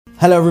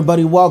Hello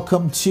everybody,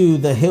 welcome to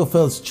the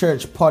Hillfields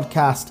Church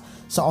podcast.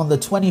 So on the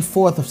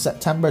 24th of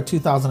September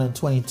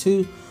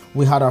 2022,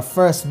 we had our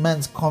first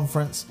men's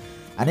conference,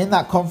 and in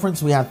that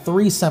conference we had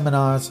 3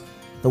 seminars.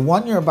 The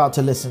one you're about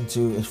to listen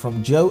to is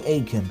from Joe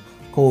Aiken,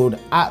 called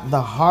At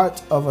the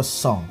Heart of a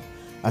Song,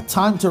 a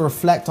time to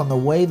reflect on the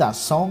way that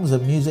songs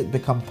and music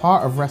become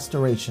part of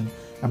restoration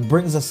and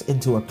brings us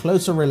into a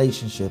closer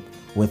relationship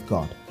with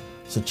God.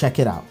 So check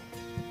it out.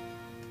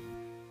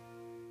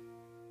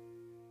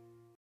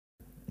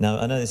 Now,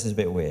 I know this is a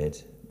bit weird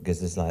because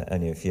there's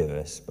only a few of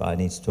us, but I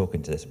need to talk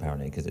into this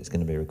apparently because it's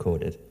going to be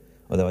recorded.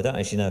 Although I don't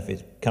actually know if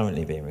it's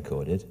currently being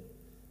recorded.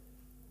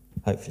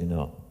 Hopefully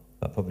not.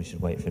 I probably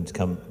should wait for him to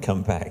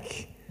come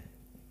back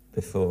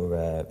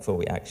before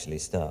we actually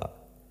start.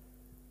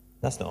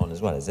 That's not on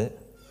as well, is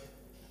it?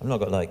 I've not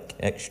got I'm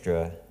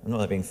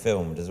not being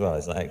filmed as well.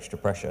 It's like extra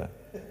pressure.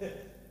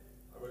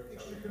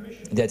 Extra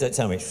commission. Yeah, don't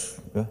tell me.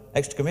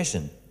 Extra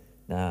commission?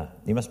 Nah,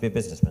 you must be a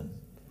businessman.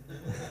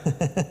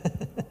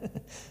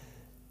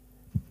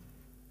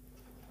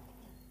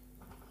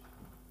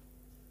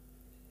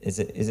 Is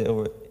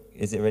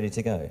it ready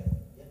to go?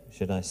 Yeah.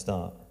 Should I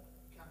start?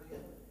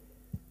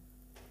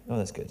 Oh,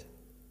 that's good.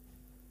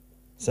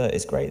 So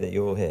it's great that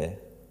you're all here.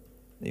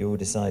 That you all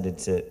decided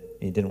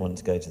you didn't want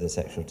to go to the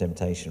sexual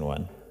temptation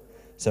one.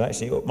 So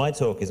actually, my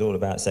talk is all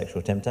about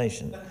sexual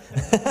temptation.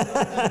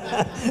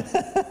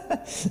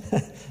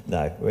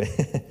 No,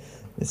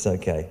 it's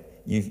okay.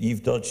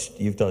 You've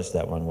dodged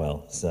that one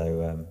well.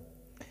 So,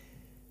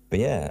 but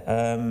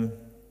yeah.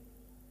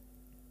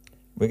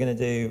 We're going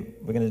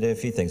to do a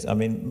few things. I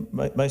mean,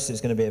 most of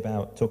it's going to be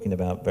about talking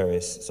about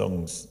various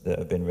songs that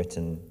have been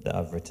written, that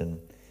I've written,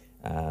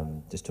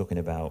 just talking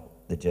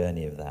about the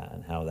journey of that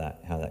and how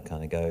that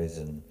kind of goes,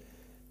 and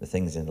the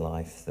things in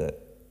life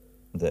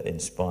that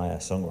inspire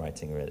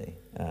songwriting, really.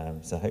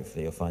 So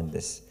hopefully you'll find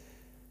this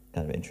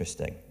kind of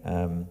interesting.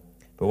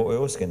 But what we're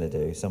also going to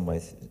do,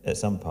 at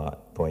some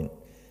point,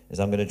 is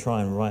I'm going to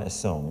try and write a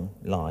song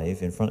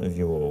live in front of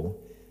you all,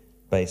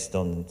 based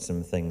on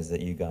some things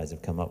that you guys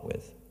have come up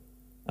with.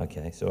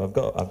 Okay, so I've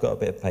got a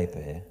bit of paper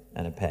here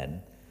and a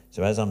pen.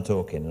 So as I'm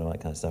talking and all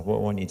that kind of stuff, what I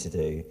want you to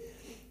do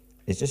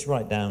is just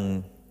write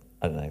down,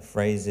 I don't know,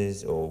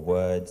 phrases or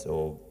words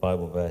or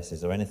Bible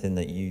verses or anything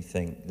that you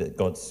think that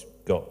God's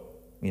got,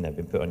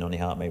 been put on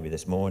your heart maybe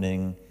this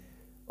morning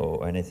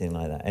or anything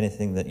like that.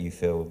 Anything that you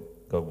feel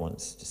God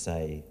wants to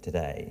say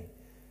today.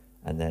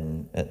 And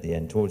then at the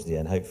end, towards the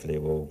end, hopefully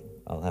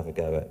I'll have a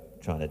go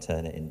at trying to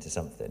turn it into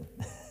something.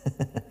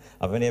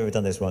 I've only ever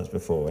done this once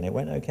before, and it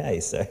went okay.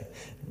 So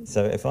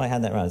if I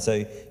hand that around, so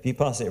if you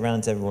pass it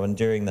around to everyone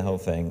during the whole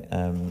thing,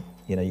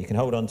 you can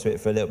hold on to it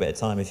for a little bit of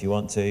time if you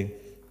want to.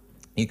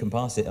 You can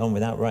pass it on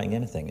without writing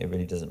anything. It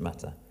really doesn't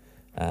matter.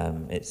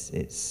 It's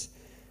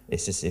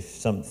just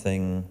if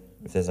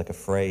there's like a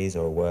phrase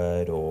or a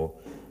word or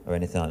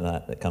anything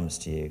like that comes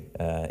to you,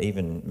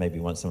 even maybe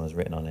once someone's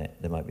written on it,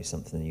 there might be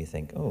something that you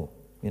think,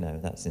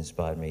 that's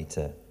inspired me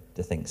to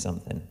think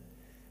something.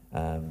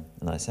 And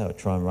like I say, I'll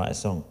try and write a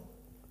song,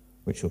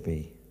 which will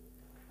be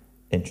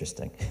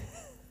interesting.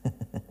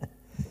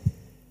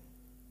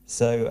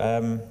 So,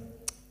 a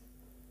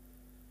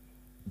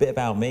bit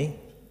about me.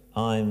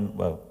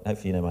 Hopefully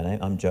you know my name.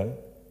 I'm Joe,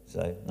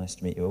 so nice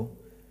to meet you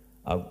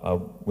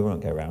all. We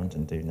won't go around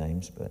and do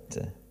names, but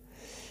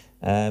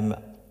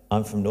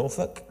I'm from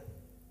Norfolk.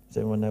 Does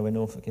everyone know where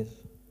Norfolk is?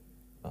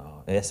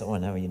 Oh, yes, I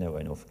know you know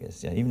where Norfolk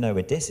is. Yeah, you know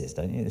where Diss is,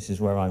 don't you? This is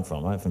where I'm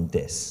from. I'm from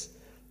Diss,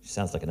 which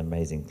sounds like an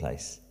amazing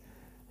place.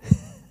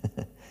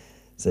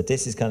 So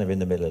Diss is kind of in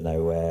the middle of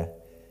nowhere.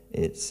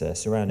 It's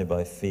surrounded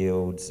by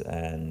fields,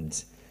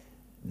 and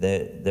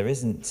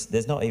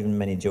there's not even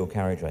many dual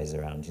carriageways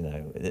around.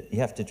 You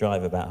have to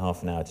drive about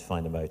half an hour to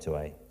find a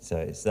motorway. So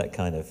it's that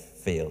kind of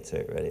feel to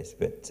it, really. It's a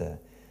bit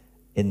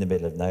in the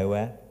middle of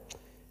nowhere.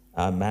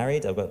 I'm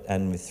married.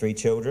 and with 3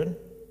 children.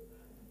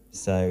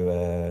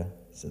 So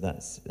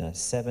that's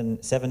 7,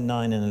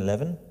 9, and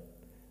 11.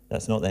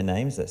 That's not their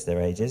names. That's their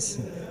ages.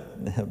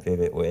 That'd be a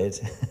bit weird.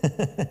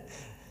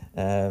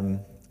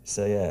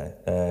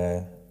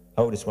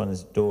 Oldest one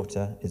is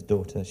daughter.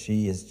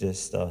 She has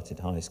just started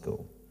high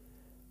school,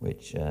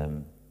 which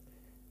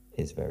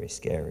is very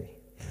scary.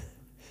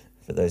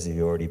 For those of you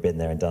who've already been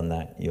there and done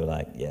that, you're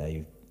like,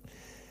 yeah,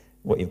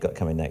 what you've got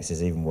coming next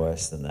is even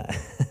worse than that.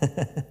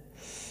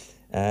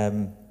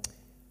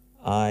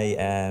 I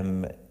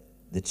am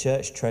the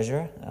church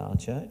treasurer at our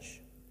church,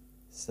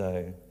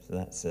 so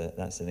that's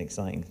an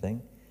exciting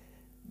thing.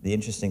 The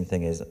interesting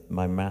thing is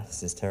my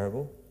maths is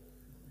terrible.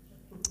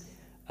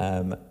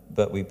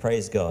 But we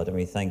praise God and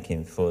we thank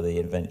him for the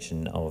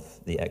invention of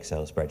the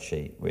Excel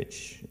spreadsheet,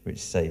 which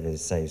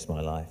saves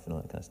my life and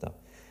all that kind of stuff.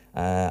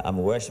 I'm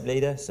a worship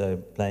leader, so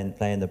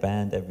playing the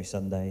band every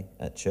Sunday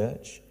at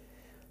church.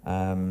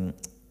 I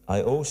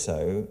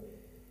also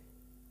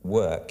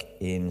work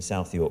in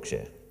South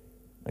Yorkshire.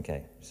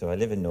 Okay, so I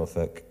live in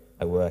Norfolk,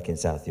 I work in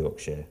South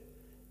Yorkshire,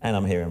 and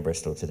I'm here in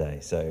Bristol today,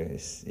 so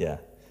it's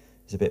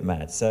a bit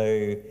mad.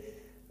 So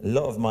a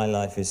lot of my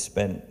life is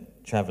spent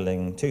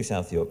travelling to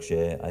South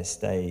Yorkshire. I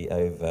stay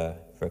over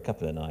for a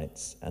couple of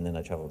nights, and then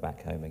I travel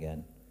back home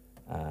again.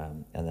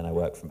 And then I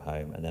work from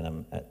home, and then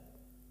I'm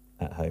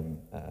at home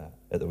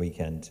at the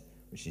weekend,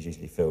 which is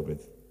usually filled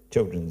with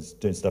doing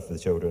stuff for the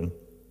children,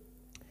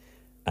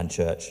 and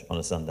church on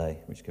a Sunday,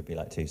 which could be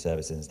like 2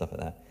 services and stuff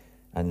like that.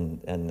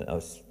 And I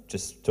was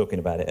just talking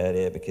about it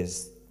earlier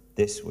because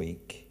this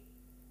week,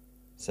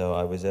 so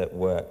I was at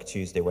work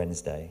Tuesday,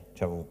 Wednesday,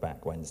 travelled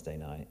back Wednesday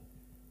night,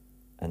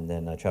 and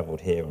then I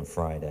travelled here on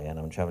Friday, and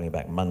I'm travelling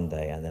back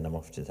Monday, and then I'm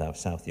off to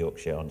South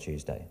Yorkshire on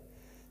Tuesday.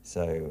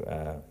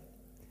 So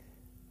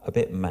a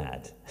bit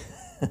mad.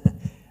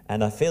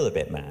 And I feel a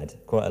bit mad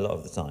quite a lot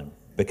of the time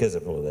because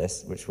of all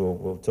this, which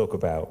we'll talk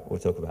about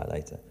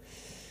later.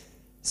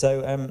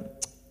 So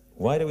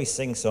why do we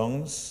sing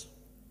songs?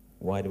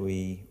 Why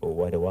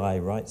do I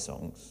write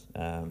songs?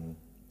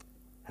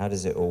 How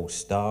does it all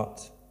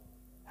start?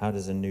 How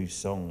does a new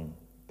song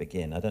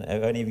begin? I don't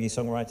know, are any of you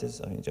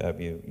songwriters? I think, Joe,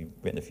 you've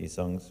written a few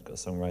songs, got a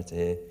songwriter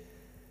here.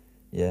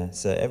 Yeah,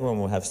 so everyone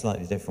will have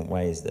slightly different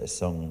ways that a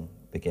song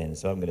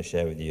begins. So I'm going to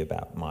share with you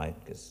about mine,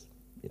 because,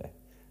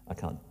 I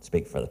can't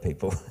speak for other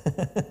people.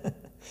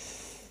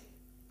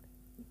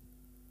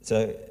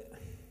 So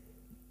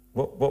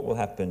what will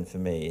happen for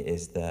me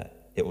is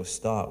that it will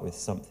start with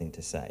something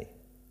to say.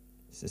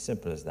 It's as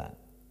simple as that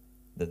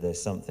there's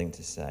something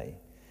to say.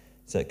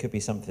 So it could be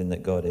something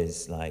that God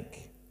is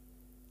like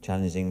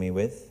challenging me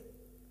with.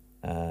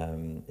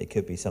 It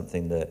could be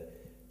something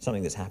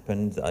that's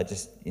happened that I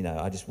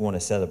just want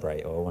to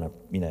celebrate, or I want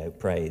to,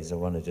 praise. I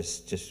want to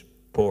just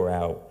pour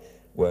out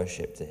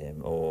worship to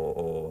Him,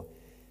 or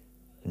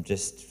I'm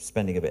just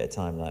spending a bit of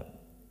time like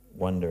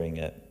wondering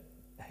at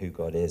who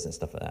God is and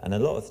stuff like that. And a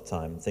lot of the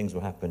time, things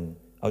will happen.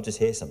 I'll just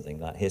hear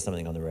something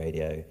on the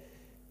radio,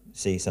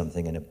 see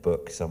something in a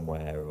book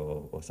somewhere,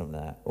 or something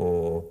like that.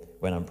 Or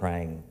when I'm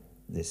praying,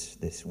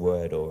 this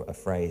word or a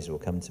phrase will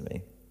come to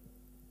me.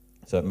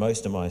 So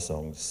most of my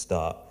songs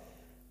start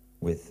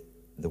with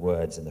the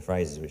words and the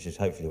phrases, which is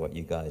hopefully what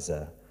you guys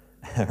are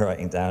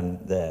writing down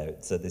there.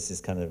 So this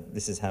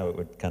is how it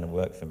would kind of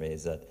work for me,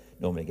 is that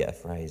normally get a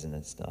phrase and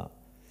then start.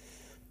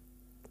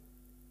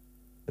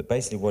 But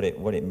basically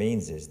what it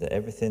means is that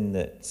everything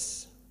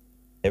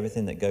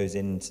that goes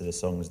into the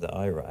songs that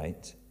I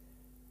write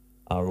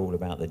are all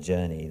about the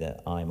journey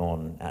that I'm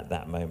on at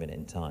that moment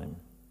in time.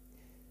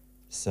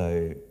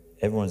 So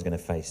everyone's going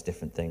to face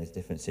different things,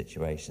 different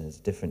situations,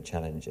 different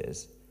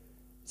challenges.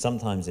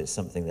 Sometimes it's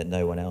something that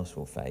no one else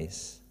will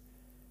face,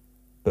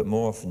 but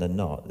more often than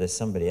not, there's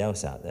somebody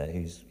else out there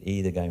who's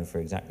either going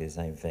through exactly the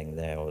same thing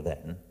there or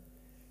then.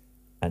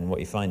 And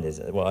what I find is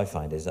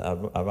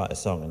that I write a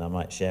song and I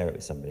might share it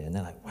with somebody, and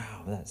they're like,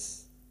 wow,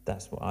 that's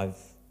what I've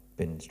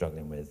been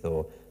struggling with,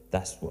 or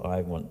that's what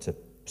I want to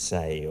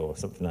say, or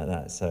something like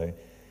that. So,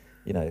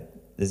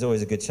 there's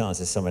always a good chance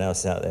there's someone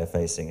else out there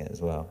facing it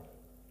as well.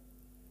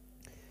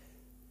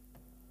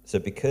 So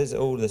because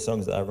all the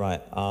songs that I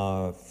write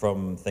are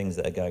from things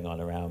that are going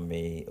on around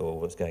me or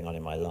what's going on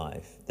in my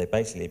life, they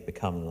basically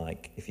become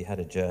like, if you had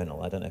a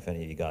journal, I don't know if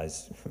any of you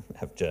guys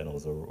have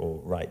journals or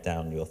write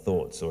down your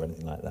thoughts or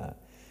anything like that,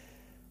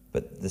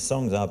 but the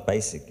songs are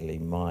basically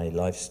my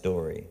life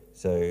story.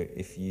 So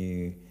if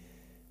you're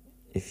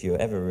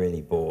ever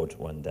really bored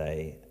one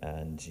day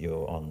and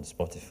you're on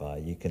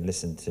Spotify, you can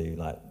listen to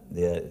like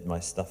my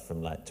stuff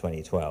from like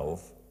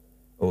 2012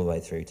 all the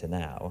way through to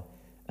now.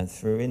 And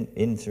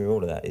through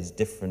all of that is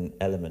different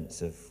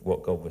elements of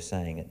what God was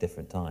saying at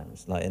different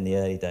times. Like in the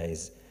early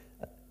days,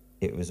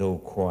 it was all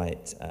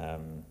quite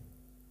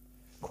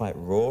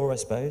raw, I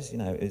suppose.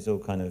 It was all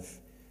kind of,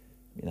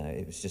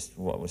 it was just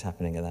what was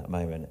happening at that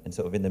moment. And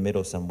sort of in the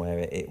middle somewhere,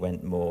 it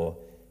went more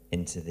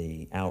into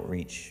the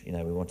outreach. We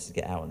wanted to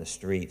get out on the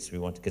streets.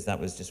 Because that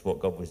was just what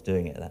God was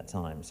doing at that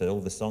time. So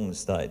all the songs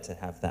started to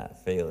have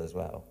that feel as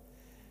well.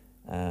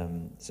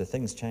 So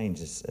things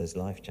change as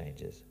life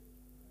changes.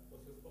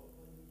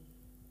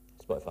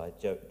 Spotify,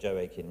 Joe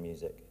Aiken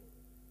Music.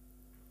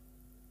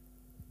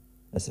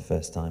 That's the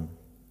first time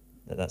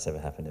that's ever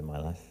happened in my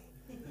life.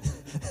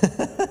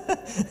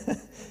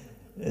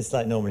 It's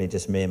like normally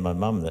just me and my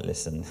mum that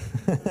listen.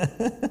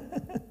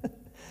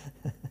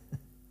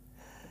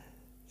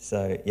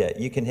 So yeah,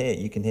 you can hear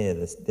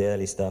the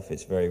early stuff.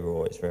 It's very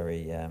raw. It's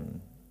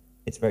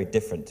very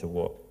different to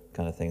what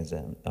kind of things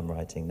I'm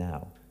writing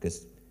now,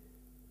 because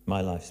my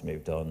life's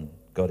moved on.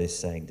 God is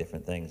saying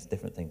different things.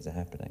 Different things are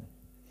happening.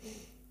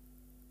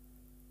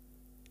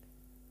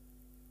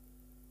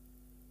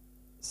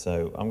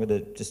 So we're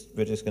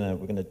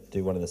gonna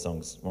do one of the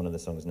songs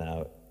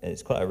now.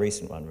 It's quite a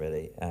recent one,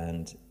 really,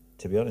 and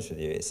to be honest with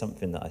you, it's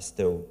something that I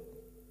still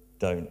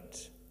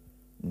don't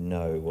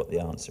know what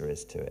the answer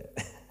is to it.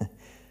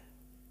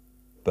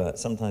 But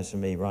sometimes for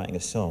me, writing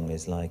a song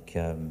is like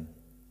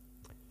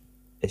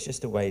it's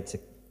just a way to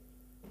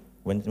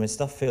when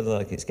stuff feels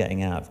like it's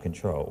getting out of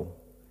control.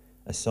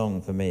 A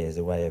song for me is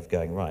a way of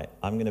going, right,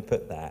 I'm going to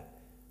put that,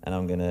 and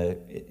I'm going to,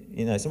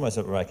 it's almost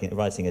like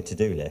writing a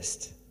to-do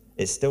list.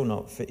 It's still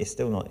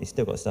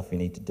got stuff you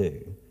need to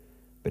do,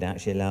 but it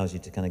actually allows you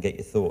to kind of get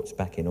your thoughts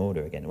back in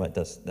order again. Well,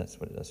 that's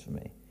what it does for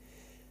me.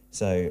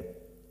 So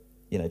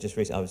just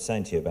recently, I was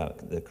saying to you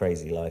about the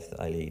crazy life that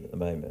I lead at the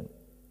moment.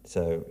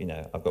 So,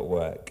 I've got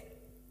work.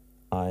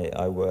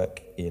 I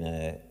work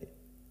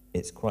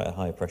it's quite a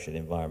high pressured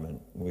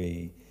environment.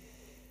 We're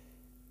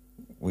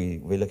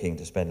looking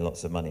to spend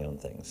lots of money on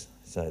things.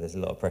 So there's a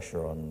lot of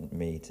pressure on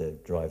me to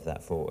drive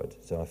that forward.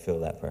 So I feel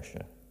that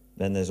pressure.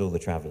 Then there's all the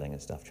traveling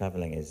and stuff.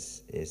 Traveling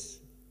is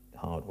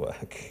hard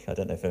work. I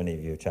don't know if any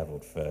of you have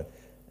traveled for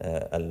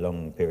a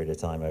long period of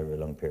time, over a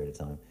long period of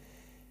time.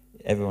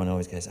 Everyone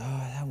always goes, oh,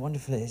 how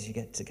wonderful it is you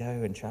get to go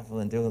and travel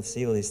and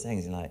see all these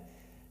things. And you're like,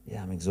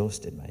 yeah, I'm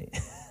exhausted, mate.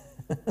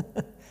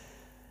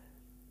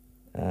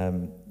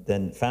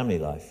 Then family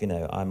life,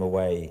 I'm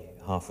away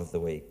half of the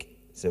week.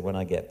 So when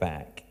I get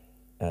back,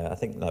 I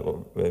think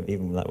what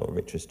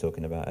Rich was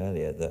talking about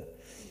earlier, that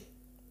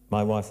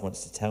my wife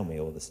wants to tell me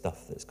all the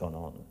stuff that's gone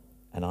on,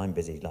 and I'm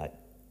busy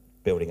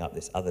building up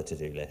this other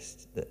to-do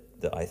list that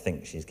I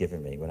think she's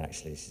given me, when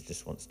actually she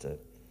just wants to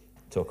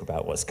talk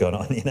about what's gone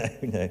on,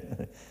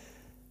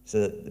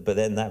 So, but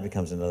then that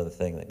becomes another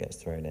thing that gets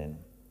thrown in.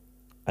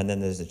 And then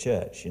there's the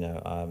church,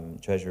 I'm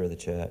treasurer of the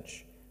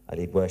church. I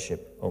lead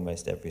worship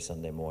almost every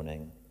Sunday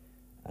morning.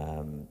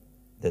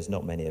 There's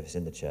not many of us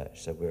in the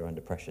church, so we're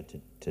under pressure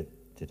to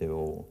do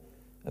all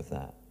of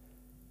that.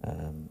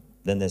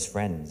 Then there's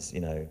friends,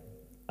 I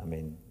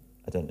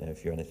don't know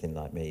if you're anything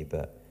like me,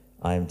 but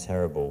I am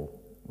terrible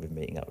with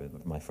meeting up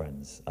with my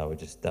friends. That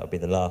would be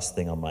the last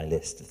thing on my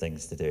list of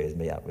things to do, is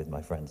meet up with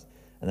my friends.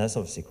 And that's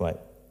obviously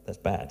that's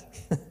bad,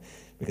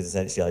 because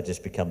essentially I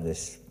just become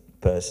this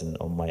person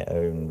on my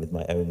own, with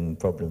my own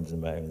problems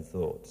and my own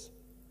thoughts.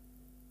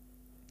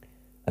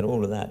 And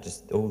all of that,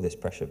 all this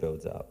pressure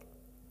builds up.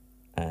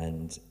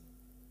 And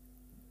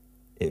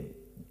I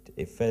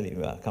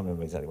can't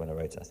remember exactly when I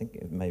wrote it. I think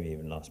maybe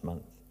even last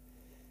month.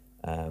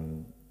 I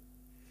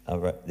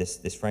wrote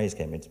this phrase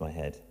came into my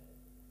head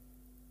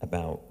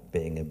about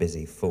being a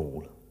busy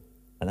fool,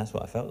 and that's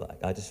what I felt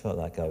like. I just felt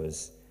like I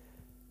was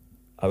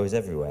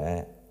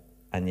everywhere,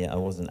 and yet I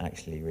wasn't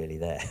actually really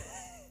there.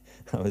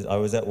 I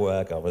was at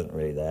work, I wasn't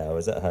really there. I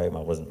was at home,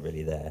 I wasn't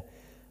really there.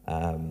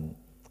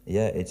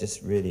 It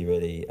just really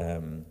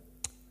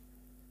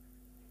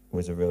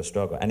was a real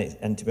struggle,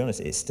 and to be honest,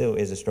 it still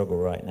is a struggle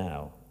right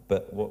now.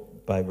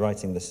 But by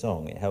writing the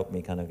song, it helped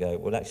me kind of go,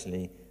 well,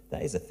 actually,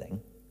 that is a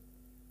thing,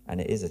 and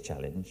it is a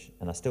challenge,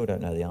 and I still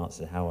don't know the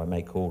answer to how I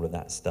make all of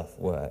that stuff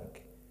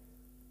work,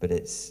 but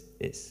it's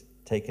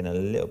taken a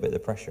little bit of the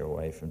pressure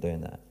away from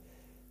doing that.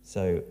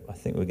 So I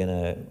think I'm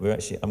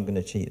going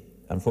to cheat.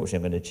 Unfortunately,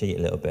 I'm going to cheat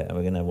a little bit, and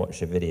we're going to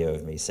watch a video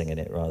of me singing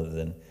it rather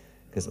than,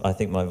 because I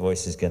think my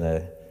voice is going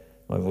to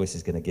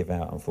give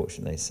out,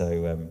 unfortunately.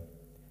 So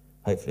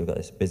hopefully we've got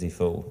this busy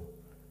fool.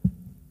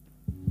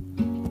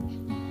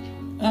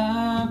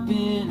 I've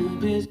been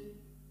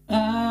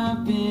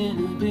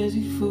a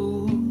busy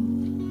fool,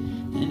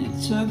 and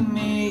it took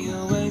me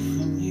away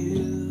from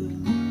you.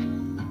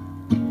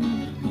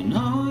 When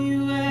all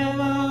you ever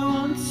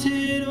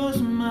wanted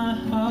was my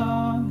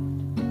heart.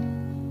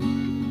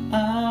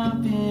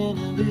 I've been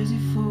a busy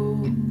fool,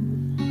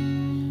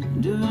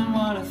 doing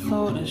what I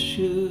thought I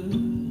should.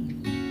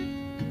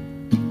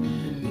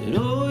 But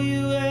all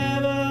you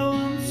ever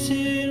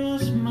wanted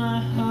was my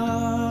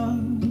heart.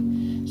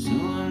 So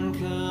I'm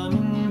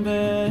coming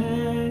back,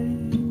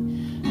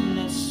 and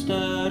let's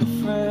start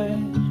afresh.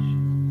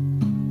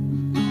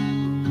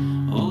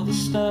 All the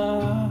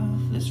stuff,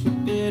 let's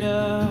rip it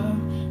up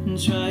and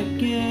try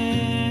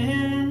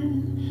again.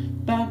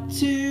 Back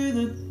to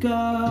the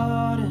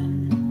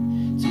garden,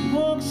 to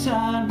walk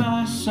side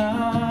by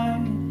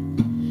side,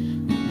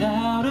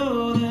 without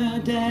all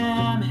the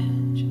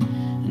damage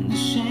and the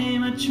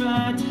shame I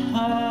tried to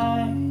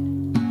hide.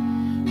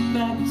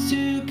 Back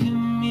to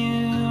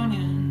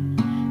communion,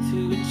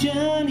 through a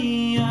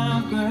journey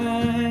of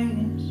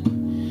grace.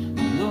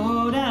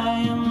 Lord,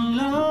 I am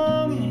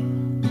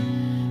longing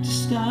to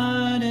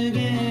start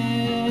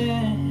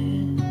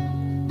again,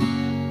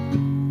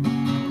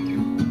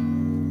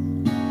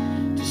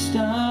 to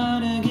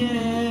start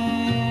again.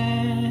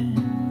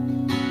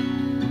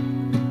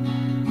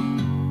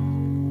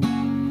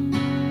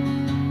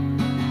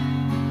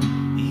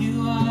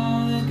 You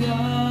are the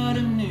God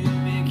of new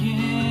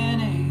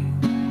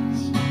beginnings.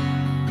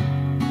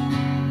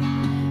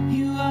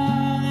 You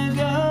are the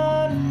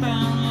God of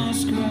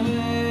boundless grace.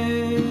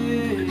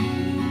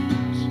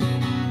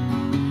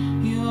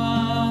 You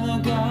are the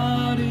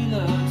God who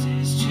loves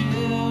his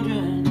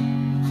children.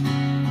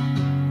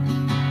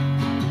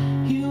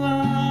 You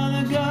are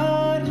the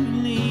God who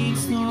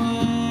leads the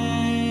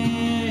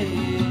way.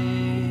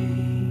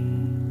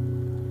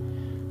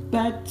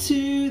 Back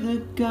to the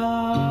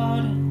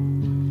garden,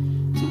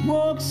 to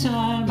walk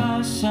side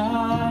by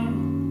side,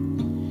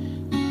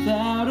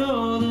 without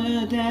all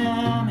the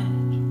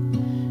damage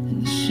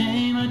and the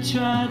shame I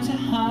tried to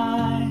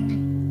hide.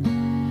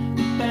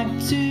 Back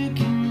to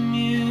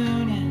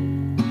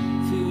communion,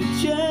 through a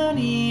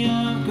journey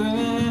of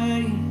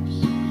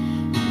grace.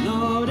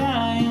 Lord,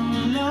 I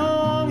am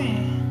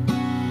longing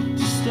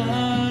to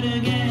start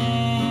again,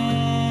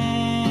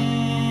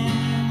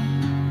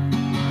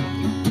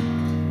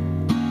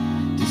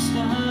 to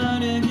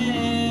start again.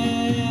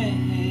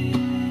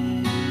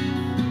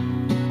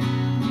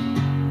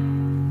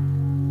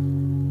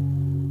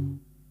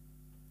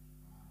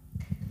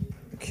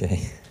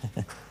 Okay.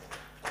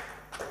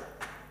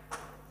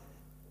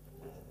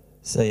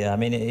 So yeah, I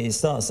mean, it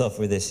starts off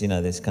with this,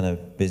 this kind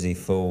of busy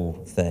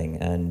fool thing,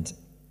 and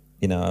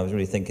I was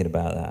really thinking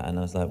about that, and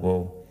I was like,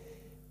 well,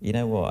 you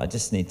know what? I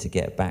just need to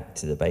get back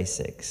to the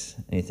basics.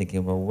 And you're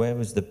thinking, well,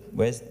 where's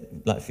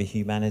like for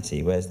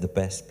humanity, where's the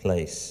best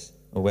place,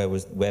 or where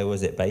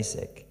was it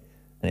basic?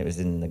 And it was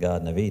in the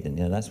Garden of Eden.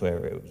 That's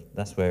where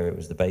it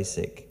was the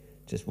basic,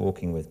 just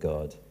walking with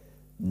God,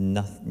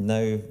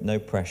 no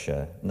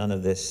pressure, none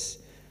of this,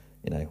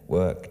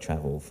 work,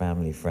 travel,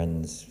 family,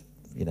 friends.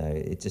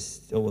 It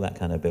just all that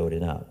kind of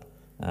building up.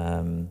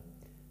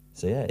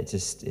 So yeah, it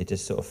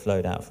just sort of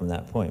flowed out from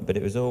that point. But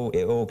it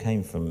all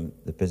came from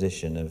the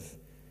position of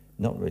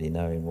not really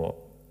knowing what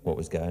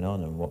was going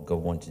on and what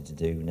God wanted to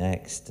do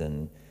next,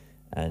 and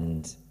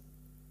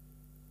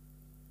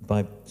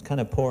by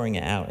kind of pouring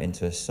it out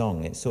into a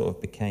song, it sort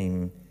of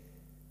became.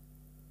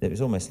 It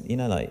was almost,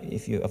 like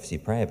if you obviously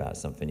pray about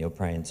something, you're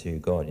praying to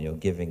God and you're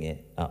giving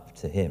it up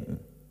to Him.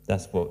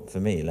 That's what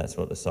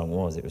the song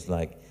was. It was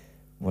like,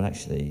 well,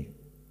 actually,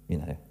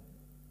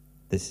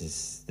 this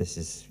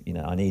is,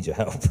 I need your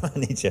help. I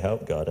need your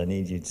help, God. I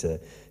need you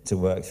to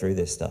work through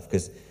this stuff.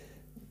 Because,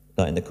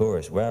 like in the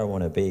chorus, where I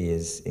want to be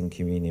is in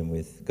communion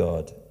with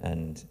God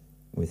and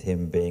with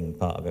Him being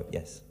part of it.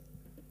 Yes?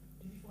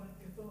 Did you find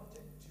it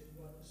cathartic to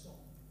write the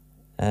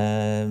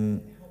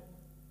song?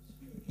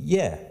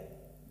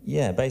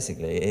 Yeah,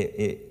 basically.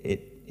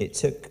 It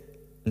took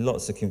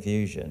lots of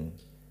confusion.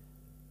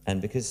 And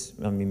because,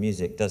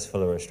 music does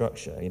follow a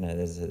structure,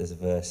 there's a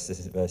verse,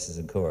 there's verses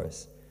and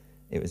chorus.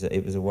 It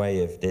was a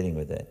way of dealing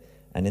with it.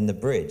 And in the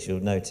bridge, you'll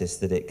notice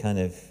that it kind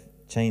of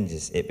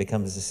changes. It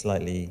becomes a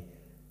slightly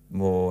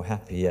more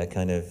happier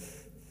kind of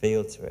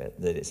feel to it.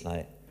 That it's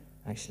like,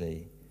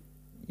 actually,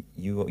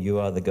 you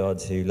are the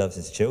God who loves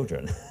His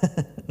children,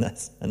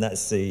 and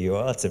that's who you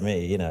are to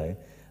me,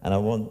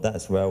 And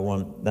that's where I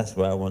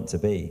want to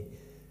be.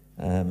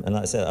 And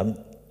like I said,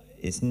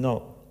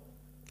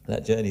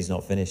 that journey's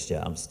not finished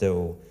yet. I'm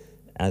still,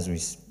 as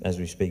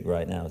we speak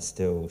right now,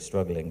 still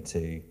struggling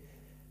to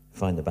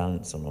find the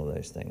balance on all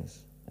those things.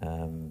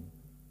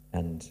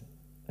 And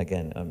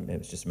again, it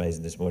was just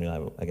amazing this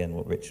morning, again,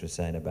 what Rich was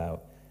saying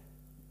about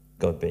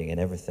God being in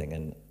everything.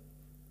 And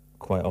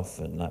quite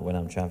often, like when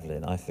I'm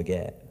traveling, I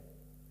forget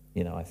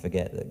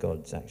that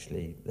God's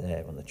actually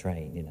there on the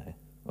train,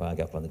 or I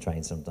get up on the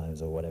train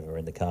sometimes or whatever,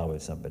 in the car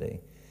with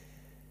somebody.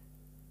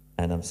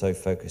 And I'm so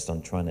focused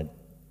on trying to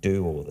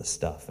do all the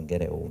stuff and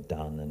get it all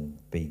done and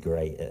be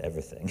great at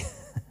everything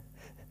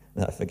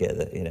that I forget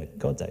that,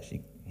 God's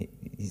actually,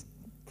 He's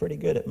pretty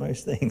good at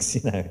most things,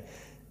 There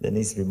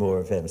needs to be more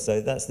of Him.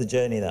 So that's the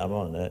journey that I'm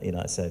on,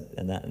 I said,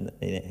 and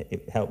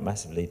it helped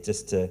massively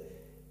just to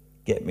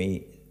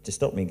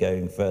stop me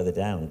going further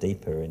down,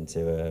 deeper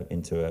into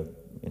a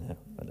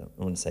I don't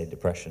want to say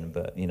depression,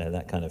 but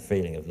that kind of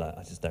feeling of like,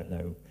 I just don't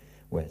know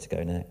where to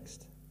go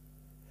next.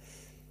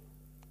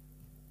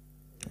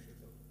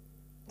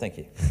 Thank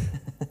you.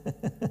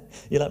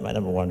 You're like my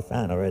number one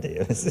fan already.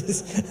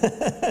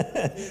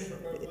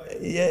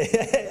 Yeah.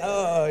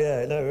 Oh,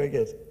 yeah. No, very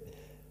good.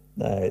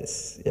 No,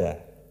 it's yeah.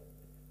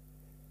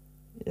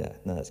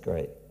 No, that's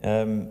great.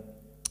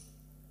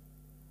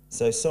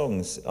 So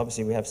songs.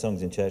 Obviously, we have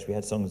songs in church. We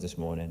had songs this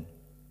morning.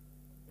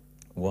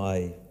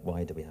 Why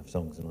do we have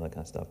songs and all that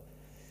kind of stuff?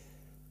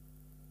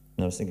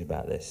 And I was thinking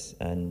about this,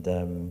 and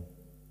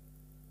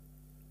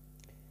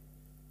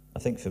I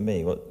think for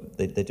me, what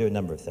they do a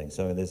number of things.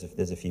 So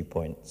there's a few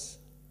points,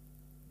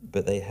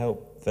 but they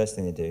help. First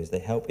thing they do is they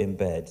help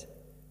embed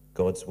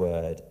God's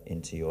word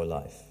into your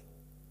life.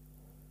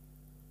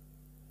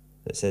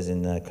 It says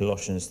in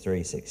Colossians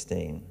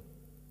 3:16,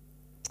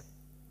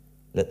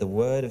 "Let the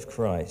word of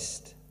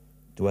Christ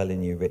dwell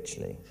in you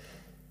richly,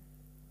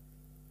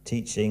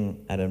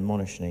 teaching and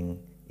admonishing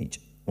each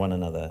one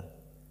another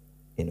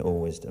in all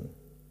wisdom,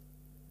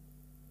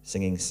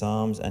 singing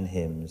psalms and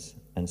hymns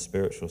and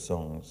spiritual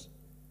songs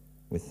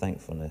with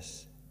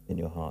thankfulness in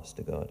your hearts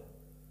to God."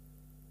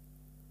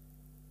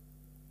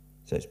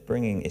 So it's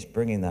bringing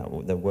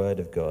that, the word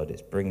of God,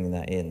 it's bringing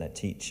that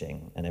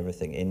teaching and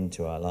everything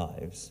into our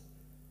lives.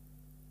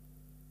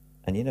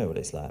 And you know what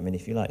it's like. I mean,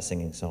 if you like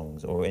singing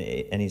songs or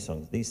any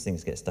songs, these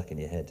things get stuck in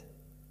your head.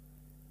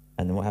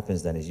 And then what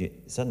happens then is you'll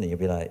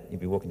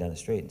be walking down the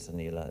street and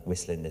suddenly you're like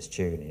whistling this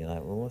tune and you're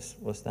like, well,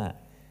 what's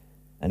that?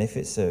 And if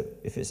it's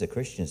a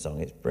Christian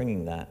song, it's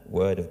bringing that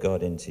word of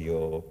God into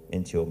your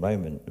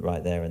moment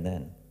right there and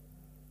then.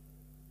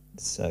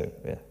 So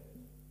yeah,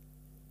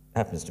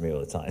 happens to me all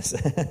the time.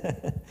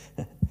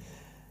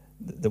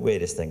 The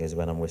weirdest thing is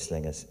when I'm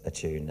whistling a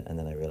tune and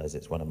then I realise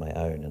it's one of my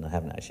own and I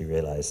haven't actually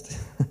realised.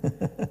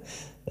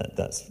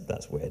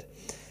 That's weird.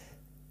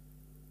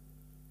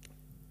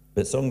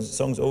 But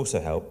songs also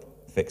help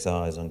fix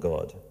our eyes on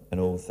God and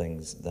all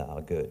things that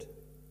are good.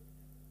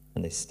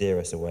 And they steer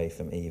us away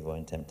from evil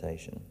and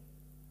temptation.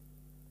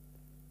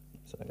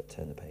 So I've got to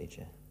turn the page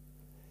here.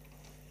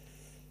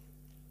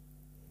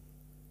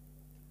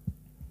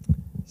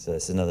 So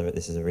this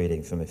is a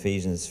reading from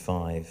Ephesians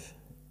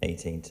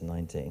 5:18 to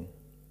 19.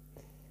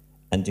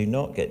 And do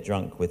not get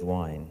drunk with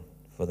wine,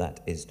 for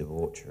that is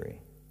debauchery,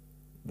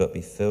 but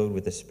be filled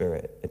with the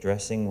Spirit,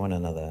 addressing one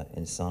another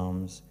in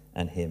psalms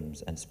and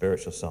hymns and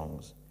spiritual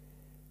songs,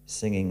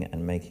 singing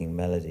and making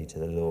melody to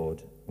the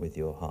Lord with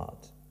your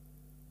heart.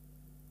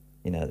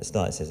 You know, at the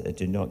start it says,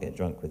 do not get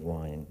drunk with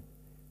wine.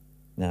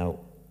 Now,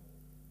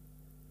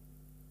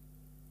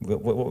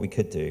 what we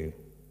could do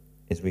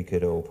is we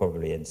could all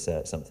probably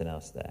insert something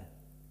else there.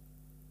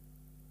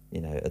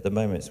 You know, at the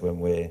moments when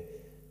we're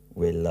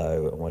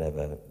low and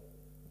whatever,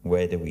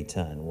 where do we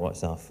turn?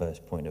 What's our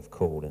first point of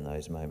call in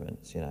those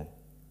moments, you know?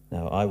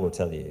 Now, I will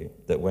tell you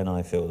that when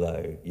I feel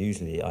low,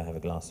 usually I have a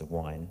glass of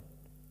wine,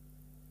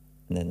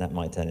 and then that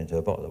might turn into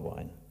a bottle of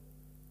wine.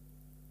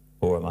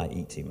 Or I might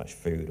eat too much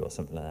food or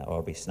something like that, or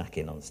I'll be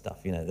snacking on stuff.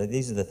 You know,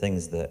 these are the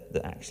things that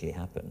actually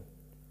happen.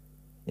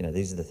 You know,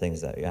 these are the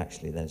things that you're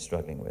actually then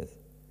struggling with.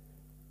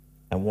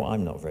 And what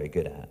I'm not very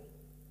good at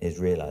is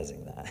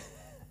realizing that.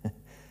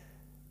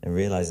 And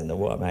realizing that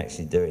what I'm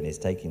actually doing is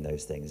taking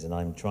those things and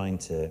I'm trying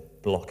to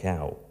block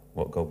out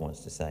what God wants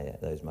to say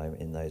at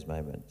in those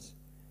moments.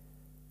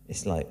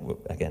 It's like,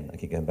 again, I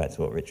keep going back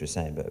to what Rich was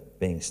saying, but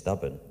being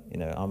stubborn. You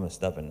know,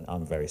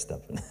 I'm very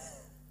stubborn.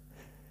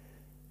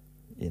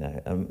 You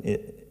know,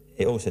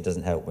 it also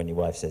doesn't help when your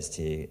wife says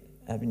to you,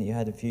 haven't you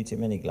had a few too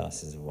many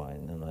glasses of wine?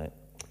 And I'm like,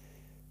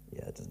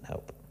 yeah, it doesn't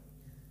help.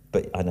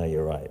 But I know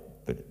you're right,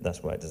 but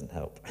that's why it doesn't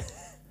help.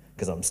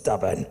 Because I'm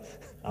stubborn.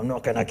 I'm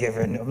not going to give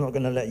in. I'm not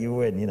going to let you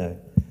win, you know.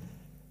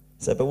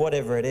 So, but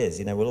whatever it is,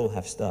 you know, we'll all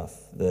have stuff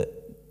that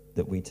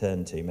we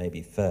turn to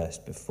maybe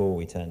first before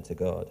we turn to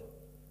God.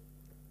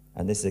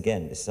 And this,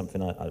 again, is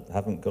something I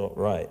haven't got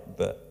right,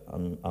 but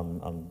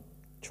I'm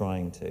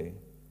trying to,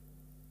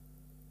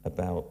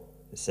 about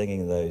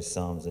singing those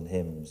psalms and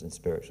hymns and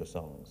spiritual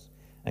songs.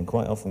 And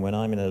quite often when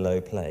I'm in a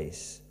low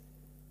place,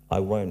 I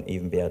won't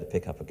even be able to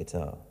pick up a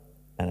guitar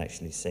and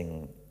actually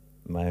sing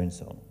my own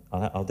song.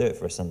 I'll do it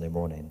for a Sunday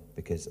morning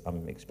because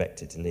I'm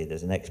expected to lead.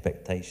 There's an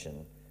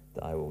expectation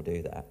that I will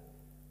do that.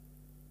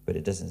 But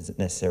it doesn't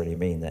necessarily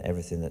mean that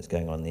everything that's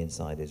going on the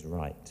inside is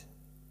right.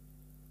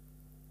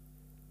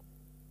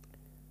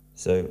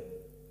 So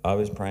I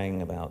was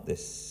praying about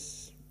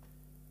this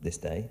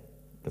day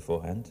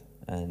beforehand,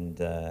 and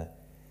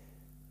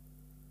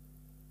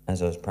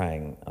as I was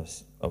praying, I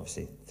was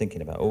obviously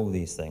thinking about all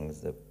these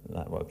things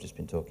like what I've just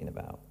been talking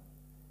about.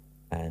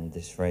 And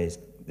this phrase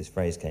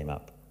came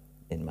up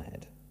in my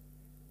head.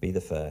 Be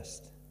the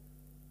first,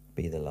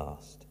 be the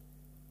last,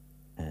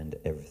 and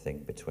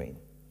everything between.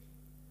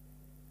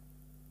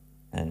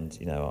 And,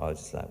 you know, I was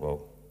just like,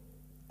 well,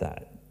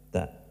 that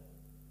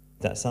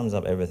sums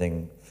up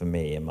everything for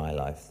me in my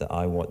life,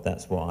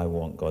 that's what I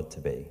want God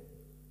to be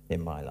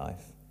in my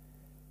life.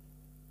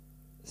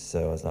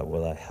 So I was like,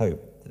 well, I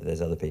hope that there's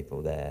other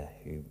people there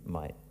who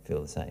might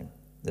feel the same,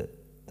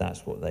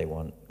 that's what they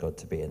want God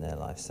to be in their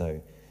life.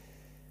 So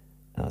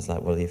I was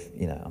like, well, if,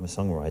 you know, I'm a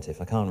songwriter.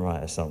 If I can't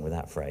write a song with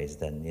that phrase,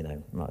 then, you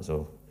know, might as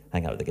well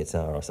hang out with the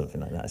guitar or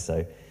something like that.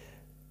 So,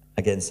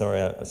 again,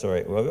 sorry.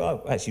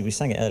 Well, actually, we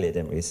sang it earlier,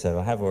 didn't we? So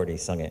I have already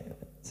sung it.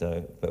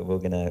 So, but we're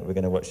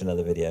gonna watch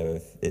another video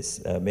of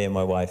it's me and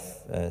my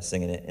wife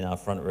singing it in our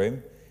front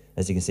room.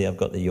 As you can see, I've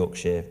got the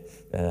Yorkshire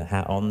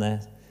hat on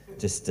there,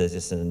 just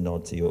a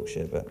nod to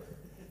Yorkshire, but.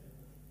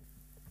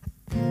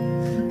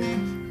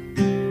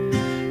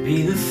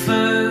 Be the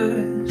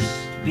first,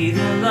 be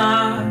the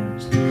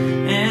last,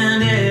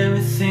 and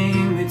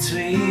everything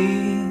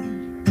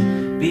between.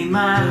 Be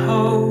my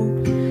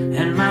hope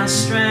and my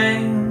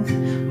strength,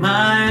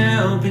 my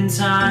help in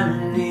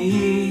time of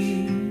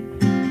need.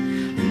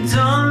 And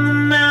on the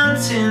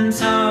mountain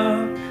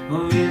top,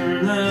 or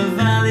in the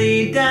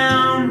valley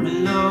down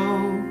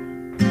below,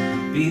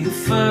 be the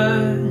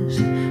first,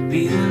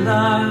 be the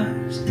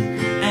last,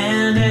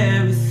 and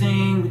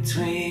everything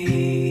between.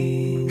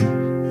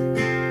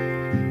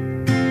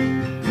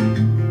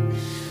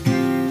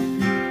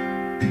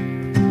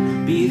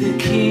 Be the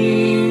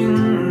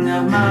king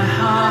of my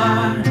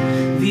heart,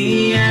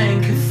 the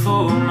anchor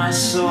for my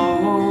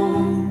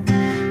soul.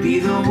 Be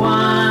the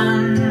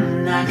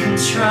one I can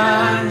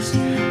trust,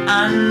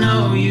 I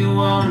know you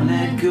won't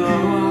let go.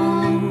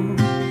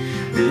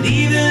 But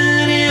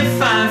even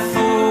if I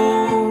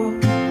fall,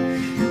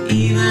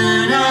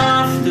 even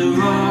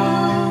after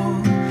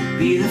all,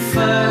 be the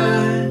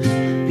first,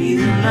 be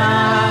the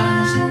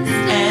last,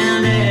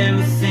 and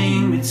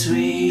everything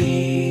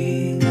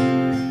between.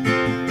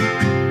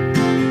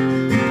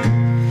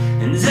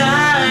 And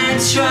I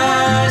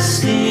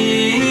trust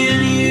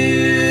in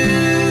you,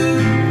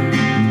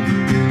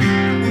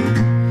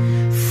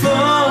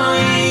 for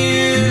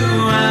you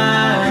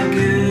are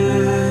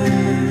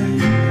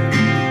good.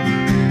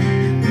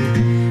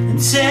 And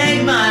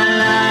take my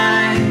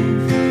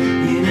life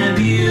in a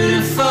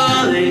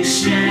beautiful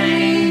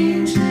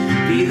exchange.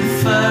 Be the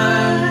first,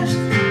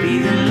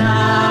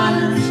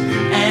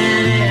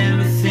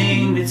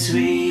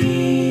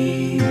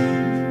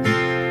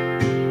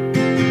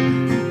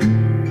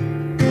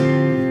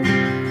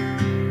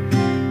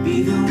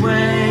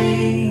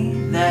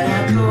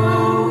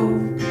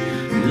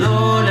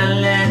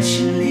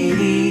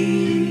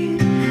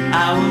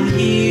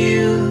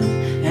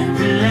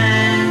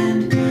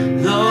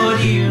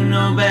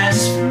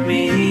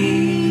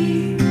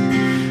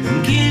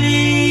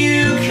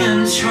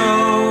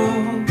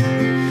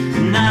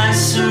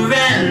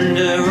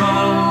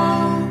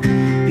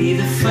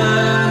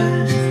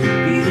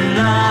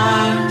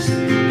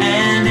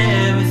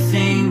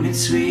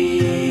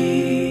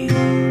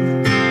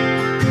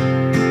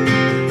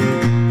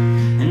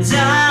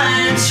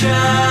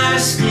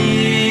 trust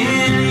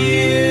in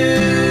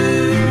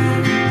you,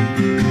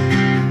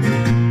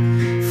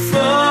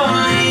 for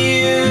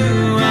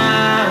you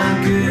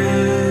are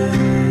good.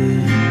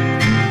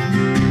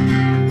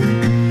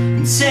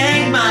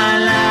 Take my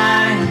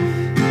life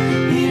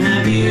in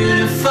a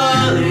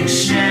beautiful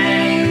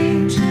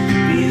exchange.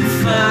 Be the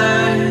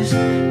first,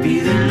 be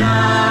the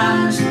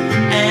last,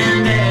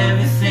 and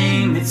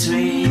everything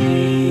between.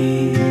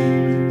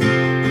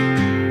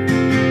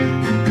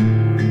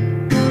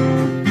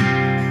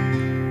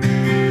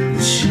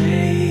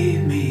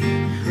 Shape me,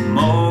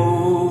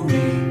 mold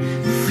me,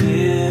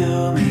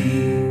 fill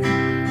me.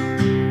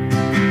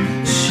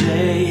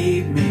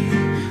 Shape me,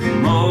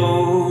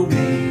 mold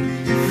me,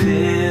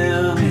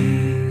 fill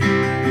me.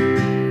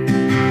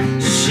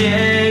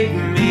 Shake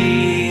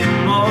me,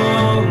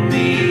 mold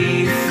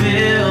me,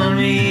 fill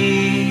me.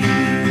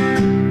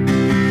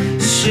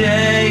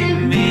 Shake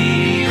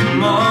me,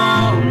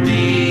 mold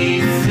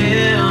me,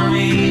 fill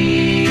me.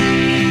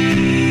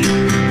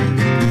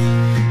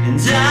 And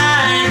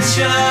I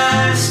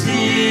trust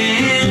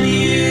in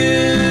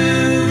you,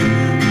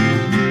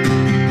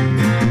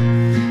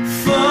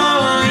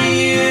 for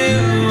you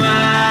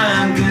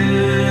are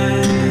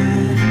good.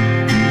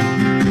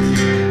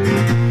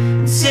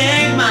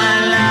 Take my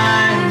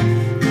life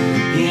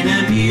in a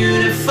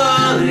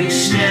beautiful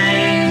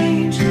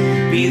exchange.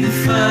 Be the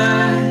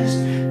first,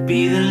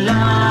 be the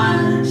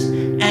last,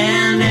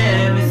 and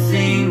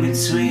everything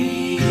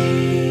between.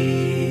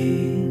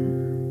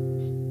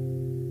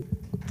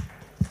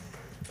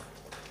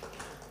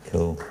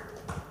 Cool.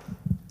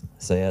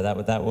 So yeah,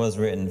 that was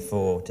written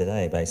for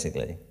today,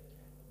 basically.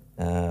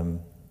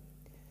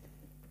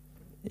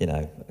 You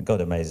know,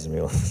 God amazes me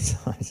all the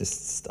time. It's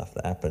just stuff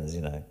that happens,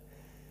 you know.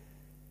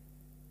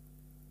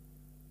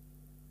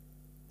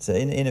 So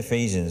in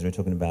Ephesians, we're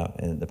talking about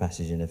in the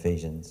passage in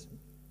Ephesians,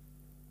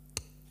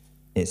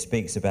 it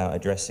speaks about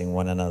addressing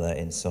one another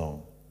in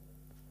song.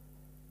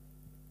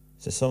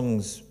 So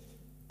songs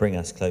bring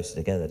us closer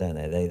together, don't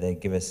they? They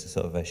give us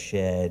sort of a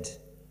shared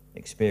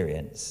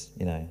experience,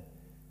 you know.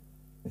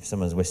 If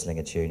someone's whistling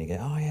a tune, you go,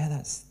 oh yeah,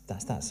 that's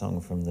that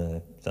song from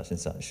the such and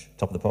such,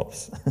 Top of the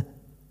Pops.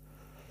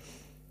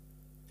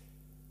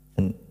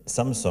 And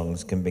some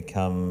songs can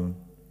become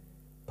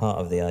part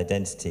of the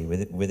identity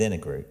within a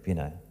group, you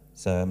know.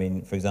 So, I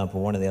mean, for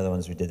example, one of the other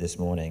ones we did this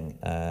morning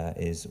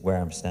is Where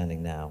I'm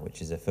Standing Now,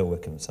 which is a Phil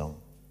Wickham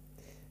song.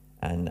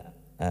 And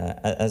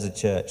as a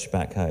church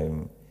back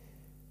home,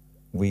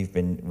 we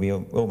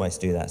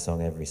almost do that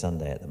song every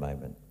Sunday at the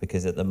moment,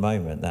 because at the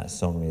moment that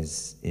song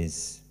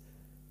is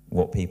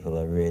what people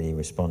are really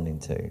responding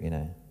to, you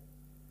know.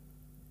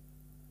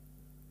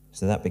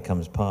 So that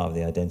becomes part of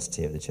the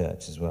identity of the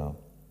church as well.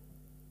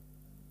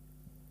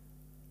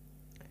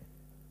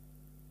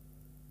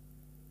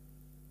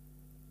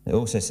 It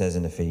also says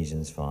in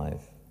Ephesians 5, it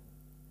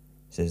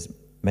says,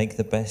 make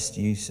the best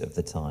use of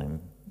the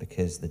time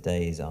because the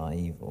days are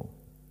evil.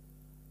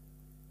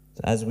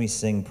 So as we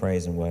sing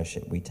praise and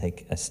worship, we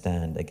take a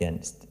stand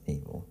against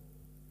evil.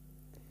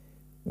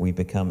 We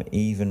become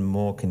even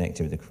more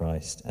connected with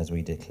Christ as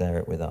we declare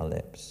it with our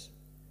lips.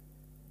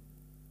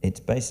 It's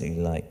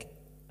basically like,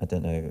 I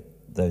don't know,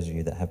 those of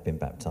you that have been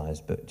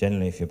baptized, but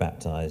generally if you're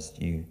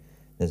baptized,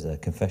 there's a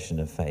confession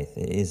of faith.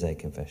 It is a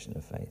confession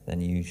of faith,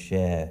 and you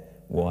share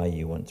why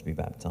you want to be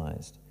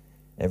baptized.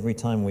 Every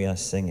time we are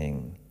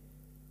singing,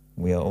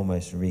 we are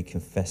almost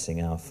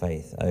reconfessing our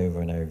faith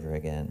over and over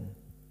again.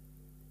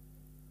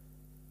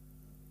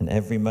 And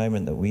every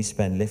moment that we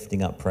spend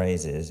lifting up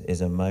praises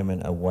is a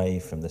moment away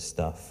from the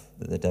stuff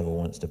that the devil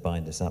wants to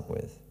bind us up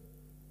with.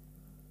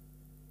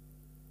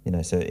 You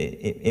know, so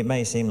it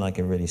may seem like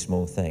a really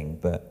small thing,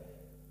 but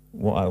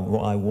what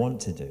I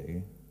want to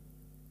do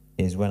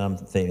is, when I'm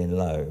feeling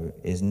low,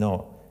 is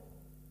not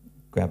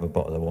grab a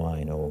bottle of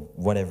wine or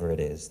whatever it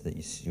is that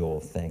is your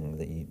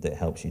thing that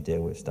helps you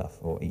deal with stuff,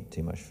 or eat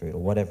too much food,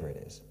 or whatever it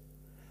is,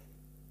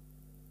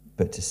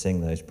 but to sing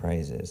those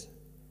praises.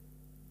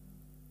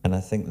 And I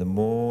think the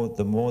more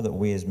that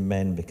we as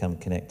men become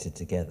connected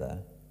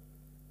together,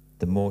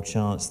 the more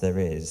chance there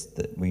is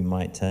that we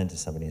might turn to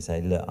somebody and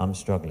say, look, I'm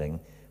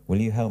struggling. Will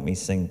you help me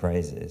sing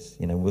praises?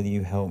 You know, will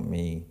you help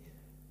me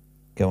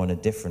go on a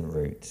different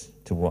route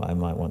to what I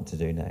might want to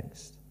do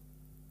next?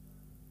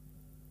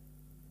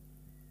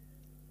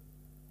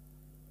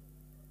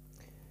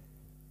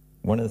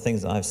 One of the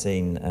things that I've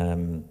seen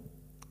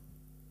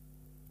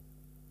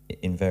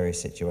in various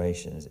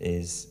situations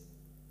is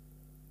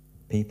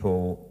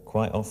people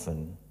quite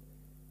often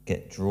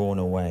get drawn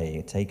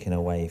away, taken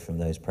away from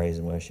those praise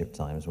and worship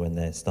times when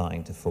they're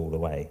starting to fall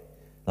away.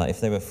 Like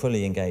if they were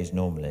fully engaged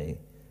normally,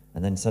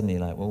 and then suddenly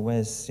like, well,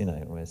 where's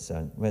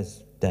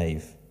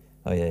Dave?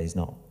 Oh yeah, he's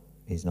not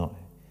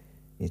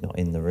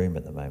in the room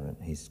at the moment.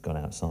 He's gone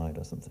outside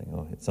or something,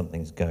 or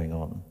something's going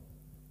on.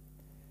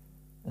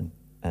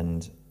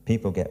 And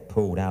people get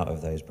pulled out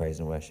of those praise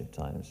and worship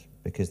times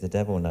because the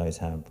devil knows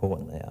how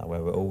important they are,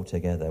 where we're all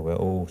together, we're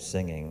all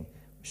singing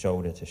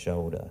shoulder to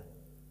shoulder.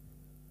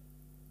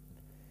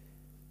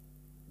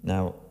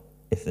 Now,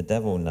 if the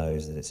devil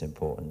knows that it's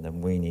important,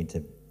 then we need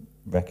to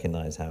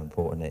recognize how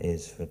important it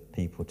is for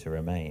people to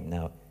remain.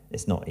 Now,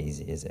 it's not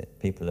easy, is it?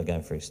 People are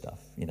going through stuff.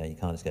 You know, you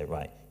can't just go,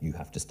 right, you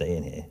have to stay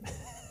in here,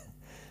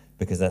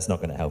 because that's not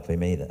going to help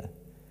him either.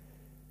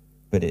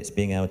 But it's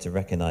being able to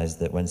recognize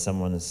that when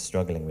someone's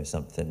struggling with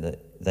something,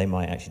 that they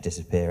might actually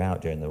disappear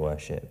out during the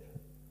worship.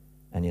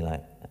 And you're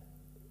like,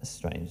 that's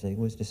strange. They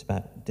always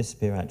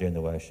disappear out during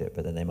the worship,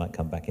 but then they might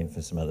come back in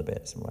for some other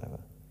bits and whatever.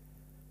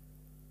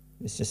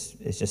 It's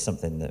just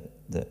something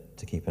that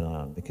to keep an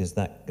eye on, because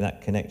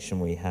that connection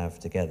we have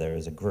together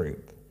as a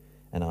group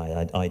and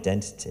our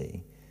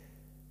identity,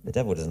 the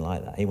devil doesn't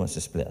like that. He wants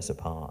to split us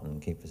apart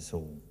and keep us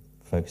all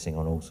focusing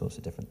on all sorts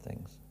of different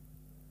things.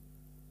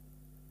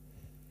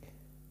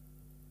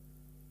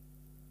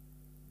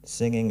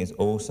 Singing is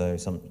also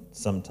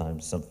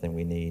sometimes something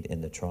we need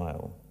in the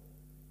trial.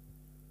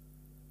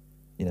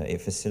 You know,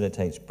 it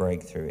facilitates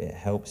breakthrough. It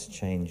helps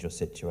change your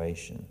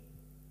situation.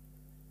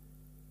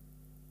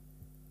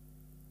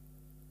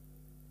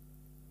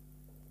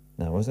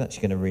 Now, I was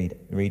actually going to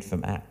read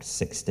from Acts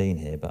 16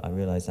 here, but I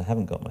realised I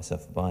haven't got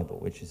myself a Bible,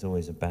 which is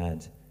always a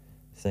bad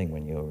thing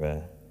when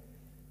you're...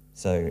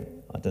 So,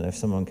 I don't know if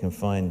someone can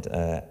find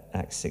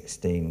Acts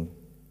 16,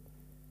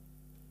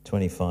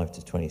 25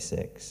 to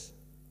 26,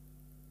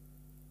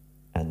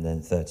 and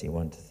then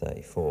 31 to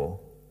 34.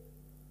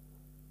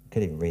 I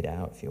could even read it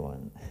out if you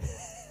want.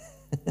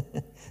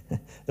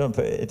 Don't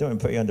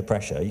put you under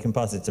pressure. You can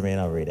pass it to me and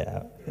I'll read it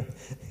out.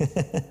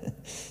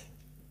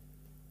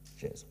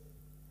 Cheers.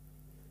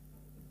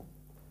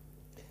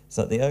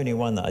 So the only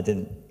one that I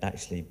didn't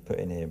actually put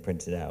in here and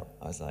print it out,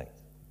 I was like,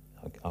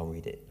 I'll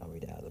read it. I'll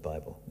read it out of the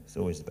Bible. It's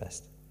always the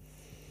best.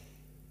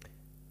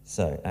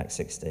 So, Acts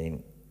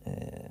 16.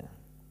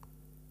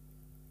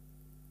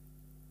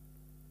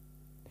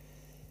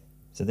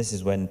 So this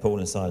is when Paul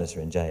and Silas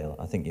are in jail.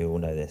 I think you all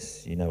know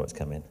this. You know what's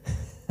coming.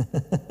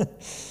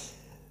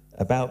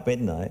 About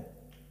midnight,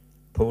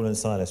 Paul and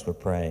Silas were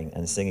praying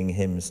and singing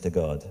hymns to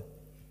God,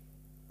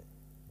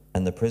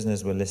 and the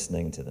prisoners were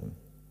listening to them.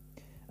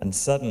 And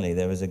suddenly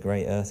there was a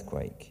great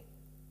earthquake,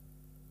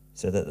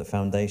 so that the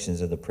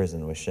foundations of the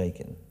prison were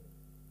shaken.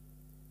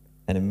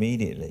 And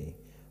immediately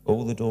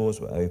all the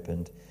doors were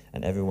opened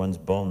and everyone's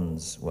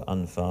bonds were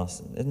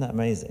unfastened. Isn't that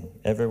amazing?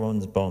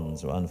 Everyone's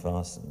bonds were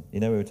unfastened.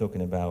 You know, we were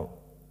talking about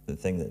the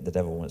thing that the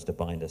devil wants to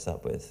bind us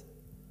up with.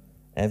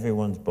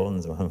 Everyone's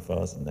bonds were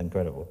unfastened.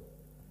 Incredible.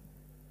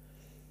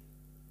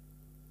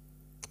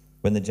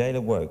 When the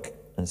jailer woke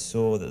and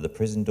saw that the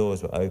prison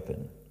doors were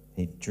open,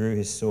 he drew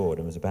his sword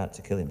and was about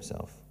to kill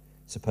himself,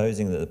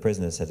 supposing that the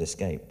prisoners had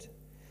escaped.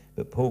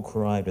 But Paul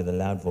cried with a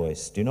loud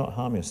voice, "Do not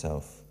harm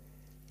yourself,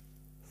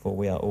 for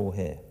we are all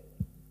here."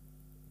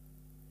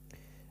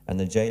 And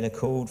the jailer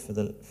called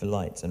for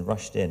lights and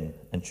rushed in,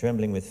 and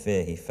trembling with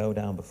fear, he fell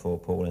down before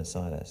Paul and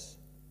Silas.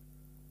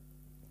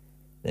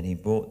 Then he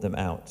brought them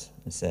out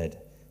and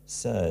said,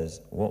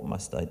 "Sirs, what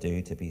must I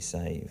do to be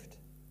saved?"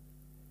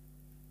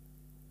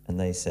 And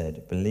they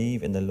said,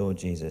 "Believe in the Lord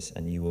Jesus,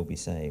 and you will be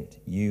saved,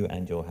 you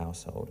and your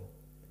household."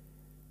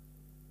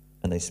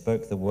 And they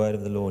spoke the word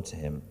of the Lord to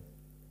him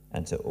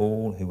and to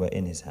all who were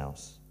in his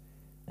house.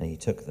 And he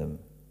took them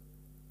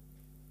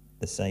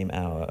the same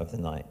hour of the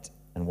night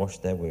and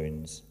washed their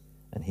wounds,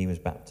 and he was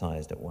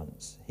baptized at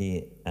once,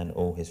 he and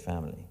all his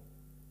family.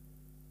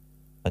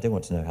 I do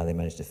want to know how they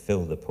managed to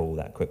fill the pool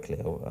that quickly.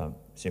 I'm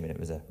assuming it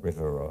was a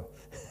river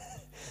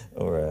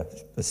or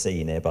a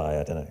sea nearby,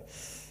 I don't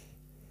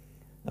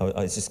know.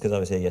 It's just because I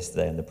was here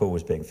yesterday and the pool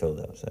was being filled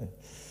up. So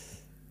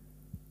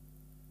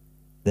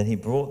then he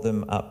brought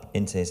them up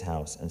into his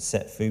house and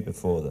set food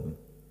before them,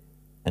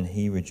 and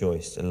he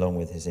rejoiced along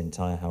with his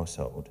entire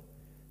household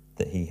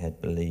that he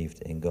had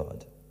believed in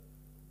God.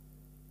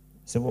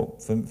 So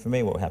for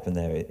me, what happened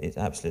there is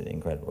absolutely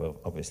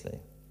incredible, obviously.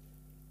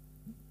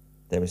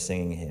 They were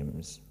singing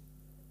hymns,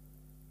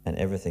 and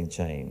everything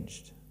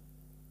changed.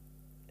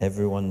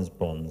 Everyone's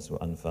bonds were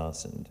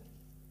unfastened.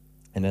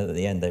 And at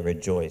the end, they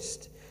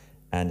rejoiced.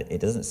 And it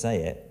doesn't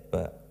say it,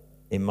 but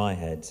in my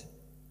head,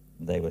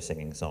 they were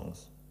singing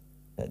songs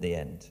at the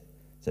end.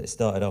 So it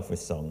started off with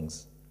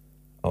songs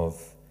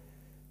of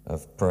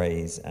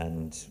praise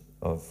and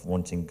of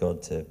wanting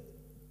God to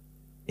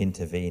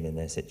intervene in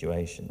their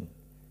situation.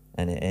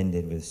 And it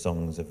ended with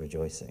songs of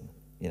rejoicing,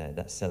 you know,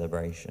 that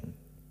celebration.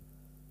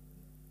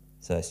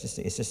 So it's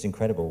just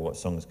incredible what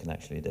songs can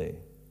actually do.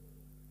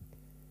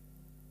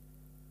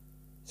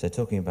 So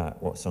talking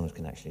about what songs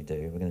can actually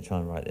do, we're going to try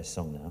and write this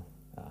song now.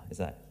 Is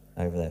that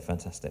over there?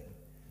 Fantastic.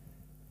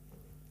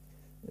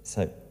 Let's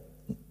hope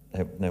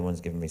no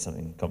one's given me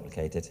something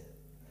complicated.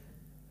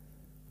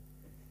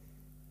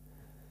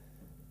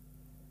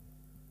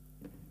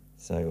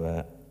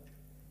 So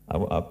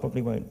I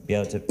probably won't be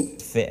able to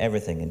fit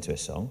everything into a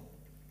song.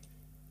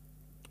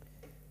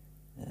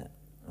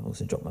 I've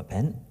also dropped my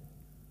pen.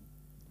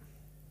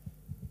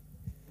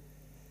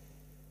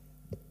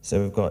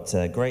 So we've got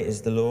Great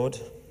is the Lord.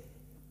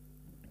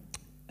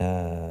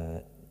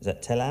 Is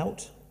that Tell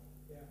Out?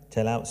 Yeah.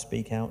 Tell out,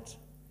 speak out.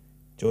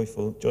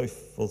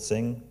 Joyful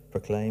sing,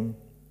 proclaim.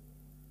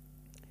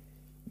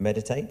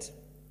 Meditate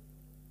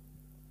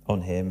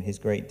on him, his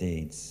great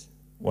deeds,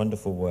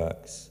 wonderful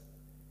works,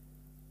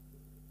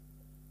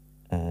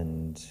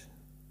 and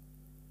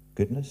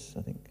goodness,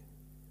 I think,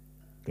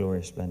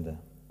 glorious splendor,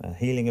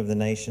 healing of the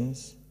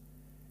nations,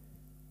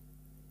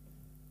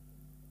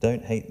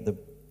 don't hate the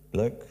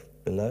bloke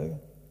below.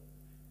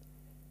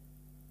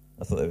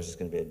 I thought there was just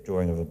going to be a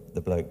drawing of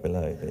the bloke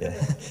below, but yeah.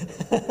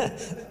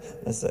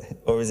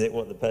 Or is it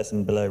what the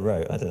person below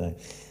wrote? I don't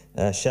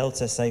know.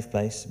 Shelter, safe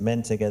place,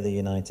 men together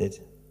united.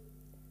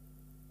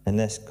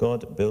 Unless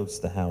God builds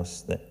the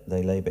house, that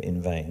they labour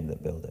in vain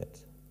that build it.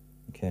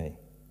 Okay.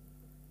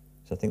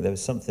 So I think there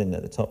was something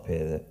at the top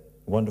here that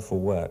wonderful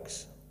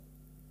works,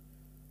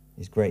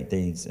 his great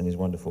deeds and his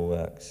wonderful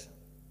works,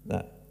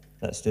 that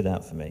stood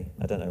out for me.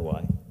 I don't know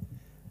why.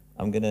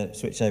 I'm going to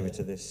switch over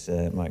to this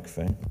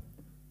microphone.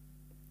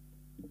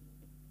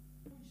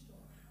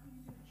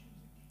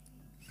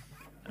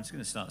 I'm just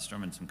going to start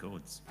strumming some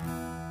chords.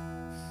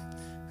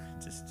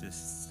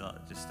 Just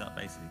start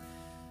basically.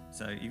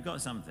 So you've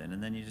got something,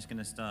 and then you're just going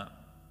to start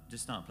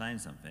playing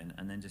something,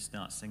 and then just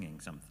start singing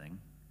something,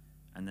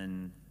 and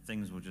then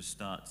things will just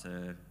start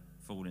to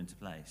fall into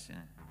place.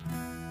 Yeah.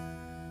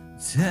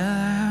 Tell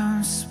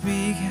out,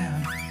 speak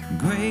out,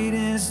 great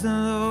is the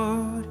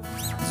Lord,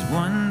 His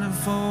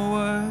wonderful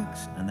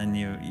works. And then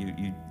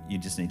you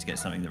just need to get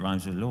something that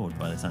rhymes with Lord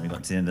by the time you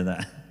got to the end of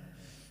that.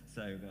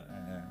 So we've got,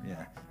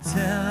 yeah.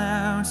 Tell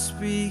out,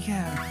 speak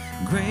out,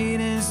 great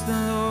is the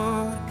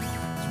Lord,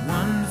 His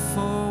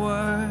wonderful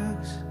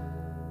works.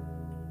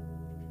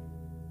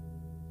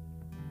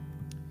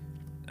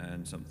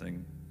 And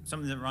something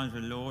that rhymes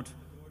with Lord.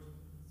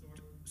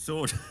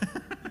 Sword.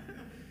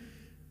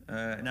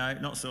 No,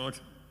 not sword.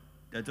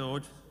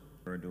 Adored.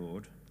 Or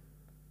adored.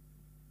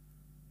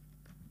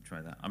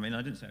 Try that. I mean,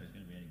 I didn't say it was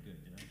going to be any good,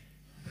 did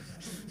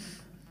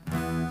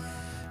I?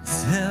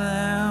 Tell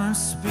out,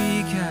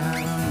 speak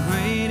out,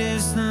 great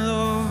is the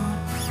Lord,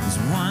 His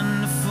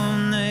wonderful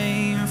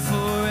name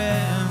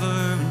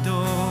forever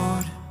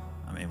adored.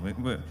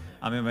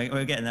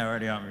 We're getting there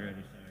already, aren't we? Really? So,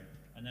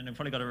 and then we've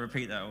probably got to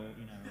repeat that, or or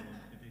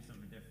do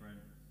something different.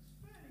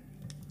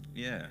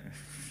 Yeah.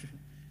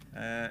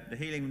 The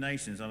healing of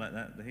nations. I like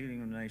that. The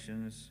healing of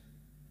nations.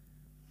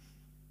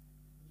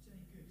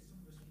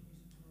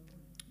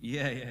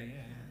 Yeah.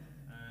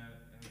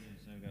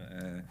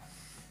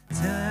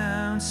 Tell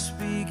out,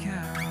 speak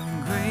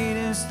out, great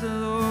is the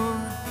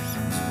Lord,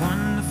 His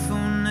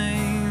wonderful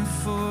name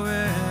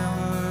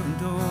forever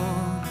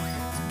adored.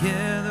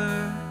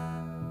 Together,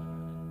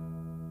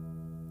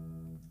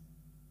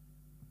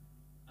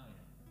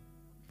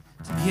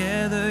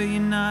 together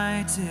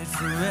united,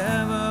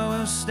 forever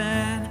we'll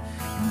stand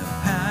in the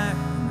pack.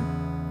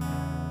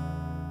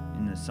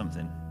 In the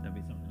something. There'll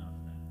be something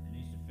after that. It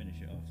needs to finish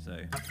it off. So.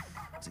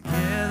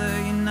 Together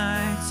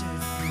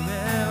united,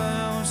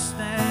 forever we'll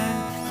stand.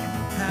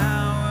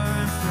 Power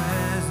and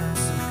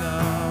presence of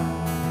God.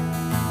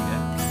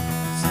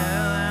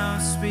 Tell out,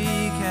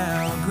 speak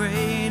out,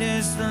 great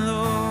is the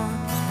Lord,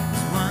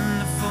 His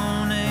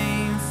wonderful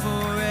name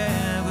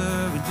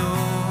forever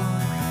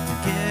adored.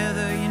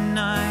 Together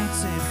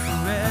united,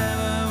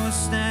 forever we'll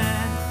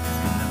stand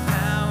in the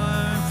power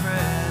and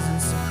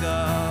presence of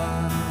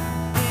God.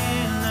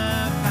 In the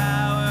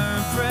power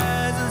and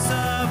presence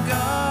of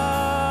God.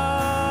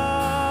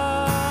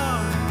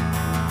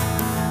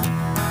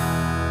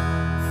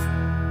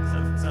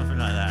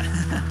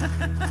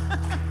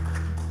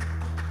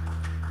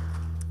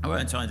 I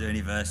won't try and do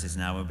any verses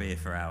now. We'll be here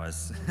for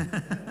hours.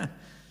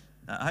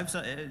 I hope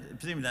so.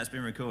 Presumably that's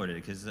been recorded,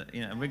 because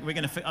I'm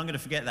going to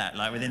forget that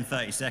like within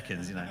 30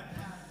 seconds.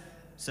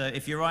 So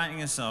if you're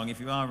writing a song, if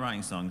you are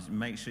writing songs,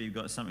 make sure you've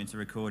got something to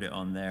record it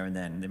on there and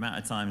then. The amount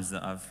of times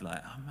that I've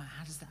like, oh man,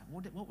 how does that?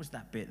 What was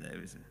that bit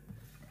there?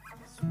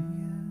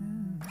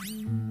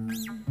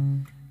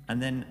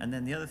 And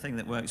then the other thing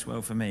that works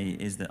well for me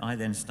is that I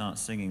then start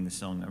singing the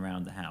song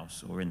around the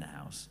house or in the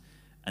house.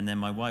 And then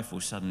my wife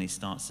will suddenly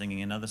start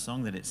singing another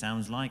song that it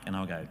sounds like, and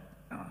I'll go,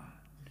 oh.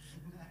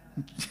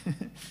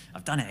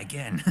 I've done it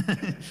again.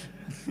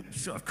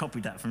 Sure, I've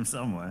copied that from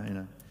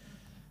somewhere,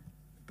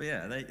 But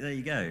yeah, there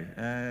you go.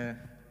 So I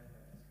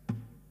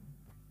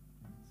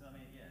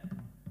mean, yeah,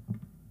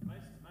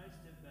 most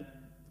of them.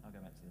 I'll go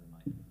back to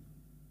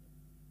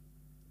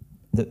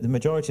the mic. The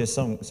majority of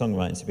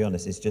songwriting, to be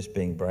honest, is just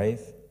being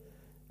brave,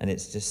 and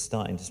it's just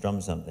starting to strum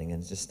something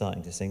and just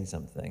starting to sing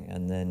something,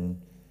 and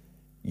then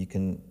you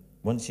can.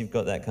 Once you've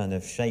got that kind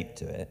of shape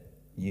to it,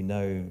 you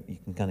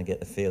can kind of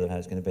get the feel of how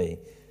it's going to be.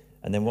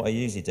 And then what I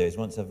usually do is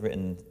once I've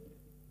written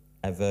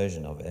a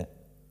version of it,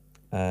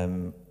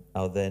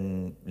 I'll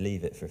then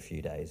leave it for a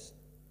few days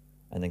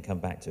and then come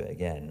back to it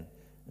again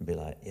and be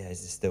like, yeah,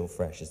 is this still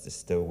fresh? Is this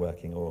still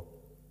working? Or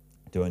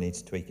do I need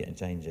to tweak it and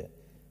change it?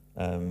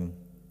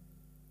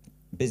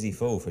 Busy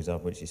Fool, for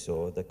example, which you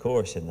saw, the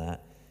chorus in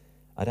that,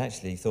 I'd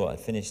actually thought I'd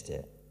finished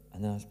it.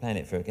 And then I was playing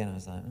it through again. I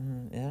was like,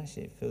 yeah,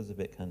 actually, it feels a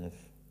bit kind of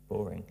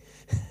boring.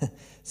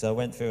 So I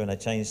went through and I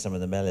changed some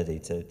of the melody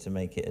to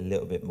make it a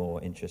little bit more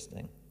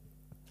interesting.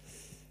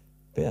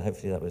 But yeah,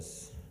 hopefully that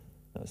was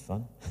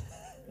fun.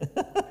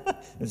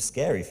 It was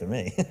scary for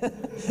me.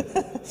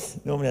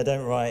 Normally I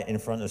don't write in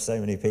front of so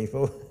many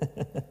people.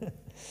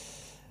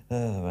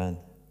 Oh, man.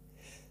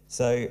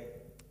 So,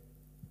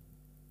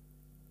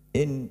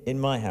 in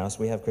my house,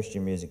 we have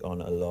Christian music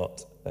on a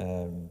lot,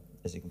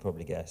 as you can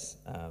probably guess.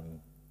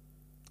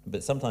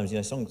 But sometimes,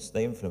 songs,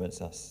 they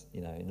influence us,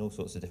 in all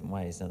sorts of different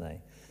ways, don't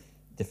they?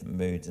 Different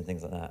moods and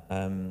things like that.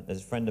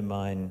 There's a friend of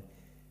mine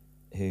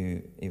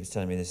who, he was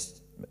telling me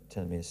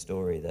a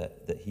story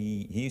that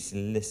he used to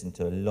listen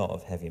to a lot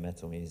of heavy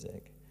metal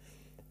music,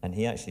 and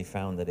he actually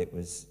found that it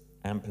was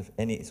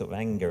any sort of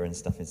anger and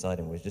stuff inside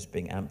him was just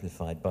being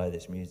amplified by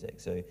this music.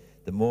 So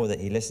the more that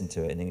he listened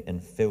to it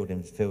and filled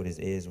his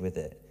ears with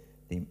it,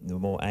 the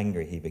more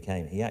angry he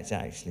became. He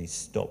actually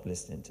stopped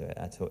listening to it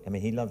at all. I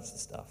mean, he loves the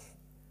stuff,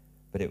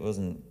 but it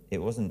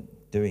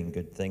wasn't doing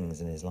good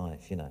things in his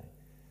life,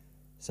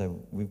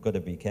 So we've got to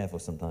be careful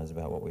sometimes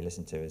about what we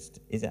listen to. Is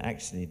it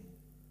actually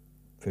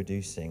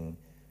producing,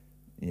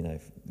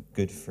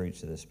 good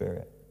fruits of the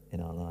Spirit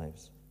in our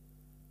lives?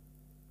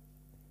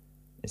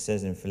 It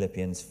says in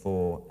Philippians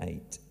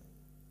 4:8,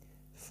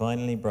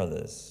 "Finally,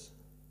 brothers,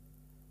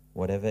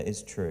 whatever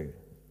is true,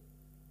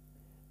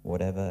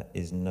 whatever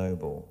is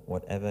noble,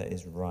 whatever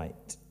is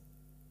right,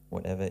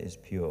 whatever is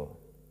pure,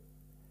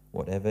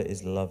 whatever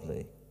is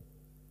lovely,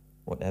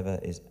 whatever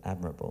is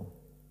admirable,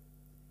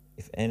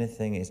 if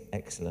anything is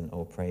excellent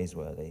or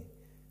praiseworthy,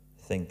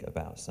 think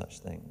about such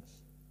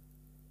things."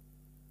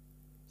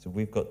 So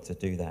we've got to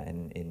do that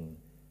in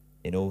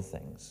all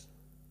things.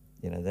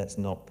 Let's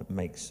not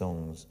make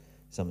songs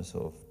some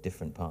sort of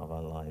different part of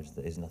our lives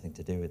that is nothing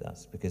to do with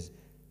us, because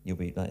you'll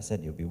be, like I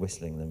said, you'll be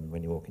whistling them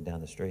when you're walking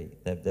down the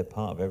street. They're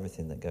part of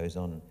everything that goes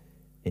on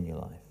in your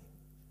life.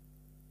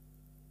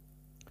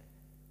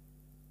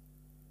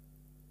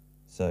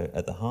 So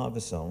at the heart of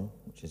a song,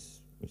 which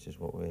is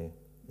what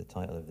the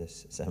title of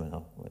this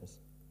seminar was,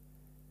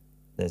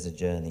 there's a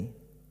journey.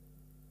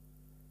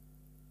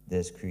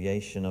 There's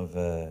creation of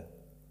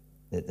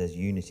there's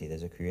unity.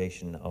 There's a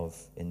creation of,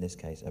 in this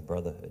case, a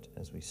brotherhood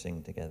as we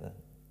sing together.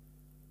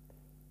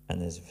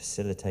 And there's a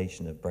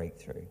facilitation of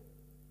breakthrough.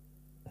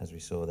 As we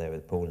saw there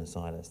with Paul and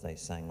Silas, they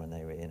sang when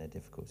they were in a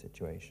difficult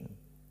situation,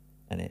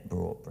 and it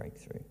brought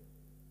breakthrough.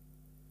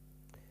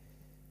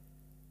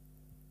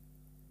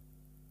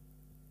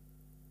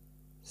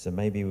 So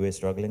maybe we're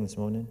struggling this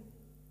morning.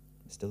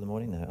 Still the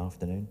morning? No,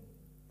 afternoon.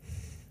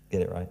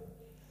 Get it right.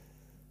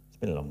 It's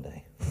been a long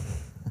day.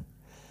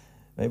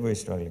 Maybe we're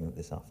struggling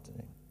this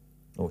afternoon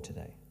or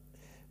today.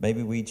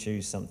 Maybe we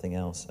choose something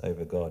else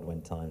over God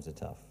when times are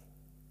tough.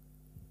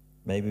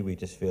 Maybe we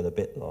just feel a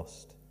bit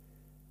lost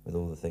with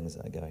all the things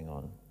that are going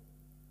on.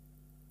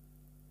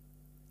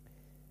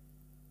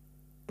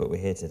 But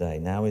we're here today.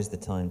 Now is the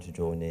time to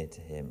draw near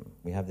to him.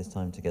 We have this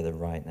time together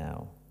right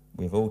now.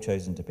 We've all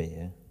chosen to be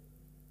here.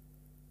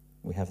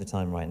 We have the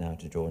time right now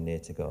to draw near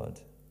to God.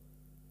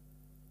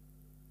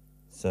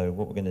 So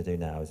what we're going to do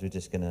now is we're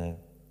just going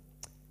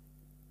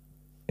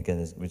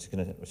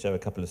to show a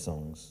couple of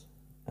songs.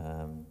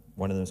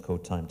 One of them is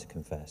called Time to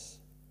Confess,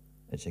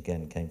 which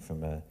again came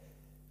from a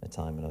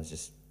time when I was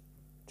just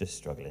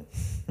struggling,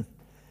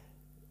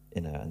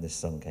 and this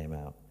song came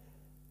out.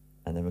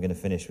 And then we're going to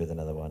finish with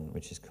another one,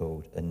 which is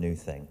called A New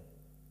Thing,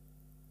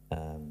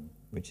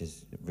 which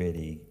is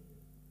really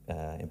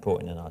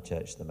important in our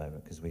church at the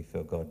moment, because we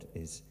feel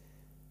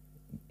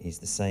He's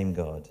the same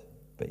God,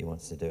 but he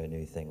wants to do a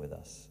new thing with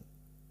us.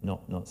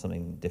 Not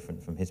something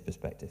different from his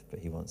perspective, but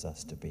he wants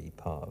us to be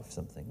part of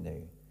something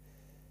new.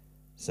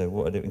 So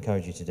what I'd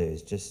encourage you to do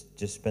is just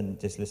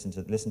listen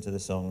to the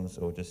songs,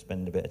 or just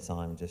spend a bit of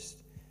time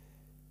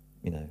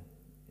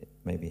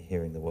maybe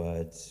hearing the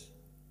words.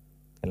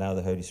 Allow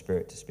the Holy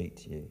Spirit to speak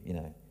to you.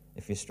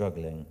 If you're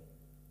struggling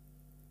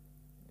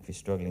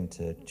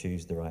to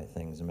choose the right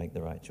things and make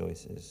the right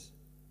choices,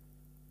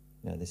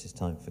 this is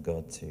time for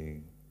God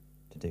to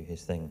do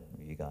his thing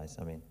with you guys.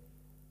 I mean,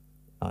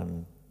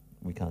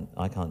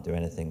 I can't do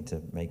anything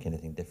to make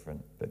anything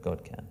different, but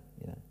God can,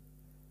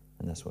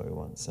 and that's what we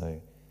want.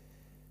 So,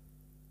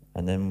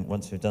 and then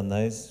once we've done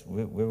those,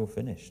 we're all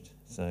finished.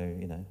 So,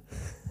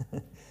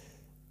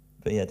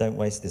 but yeah, don't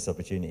waste this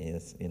opportunity.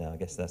 I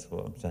guess that's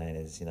what I'm saying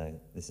is,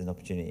 there's an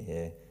opportunity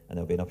here, and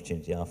there'll be an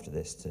opportunity after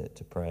this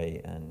to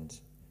pray and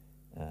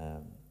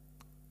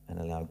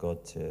allow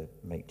God to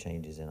make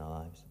changes in our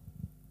lives.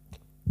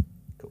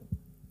 Cool.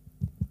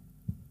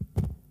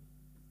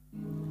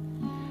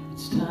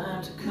 It's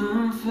time to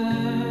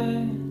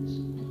confess.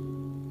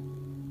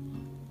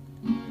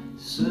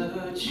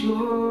 Search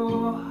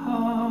your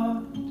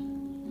heart.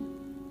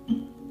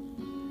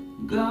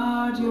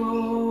 Guard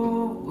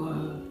your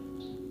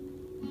words.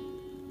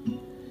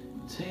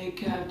 Take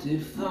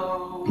captive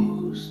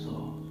those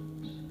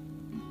thoughts.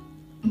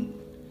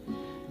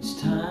 It's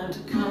time to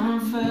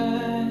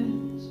confess.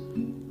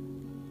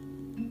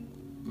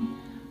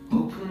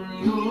 Open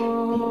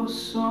your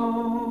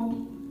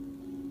soul.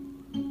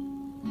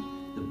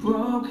 The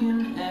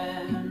broken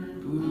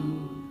and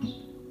bruised,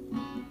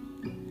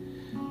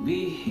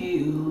 be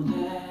healed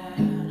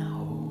and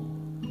whole.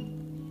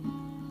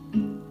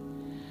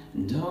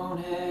 Don't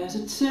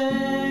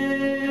hesitate.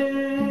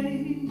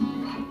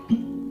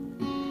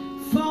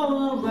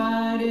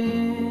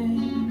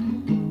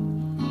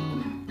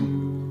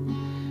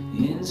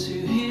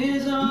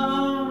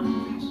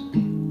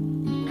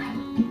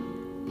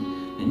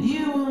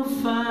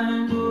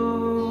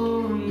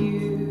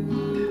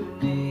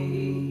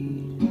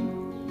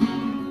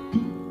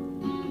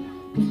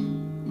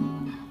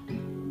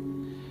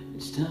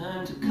 it's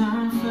time to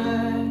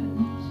confess.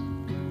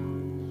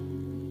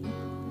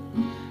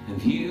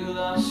 Have you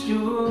lost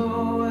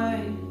your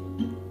way?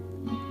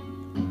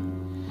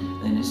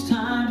 Then it's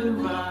time to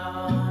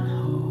run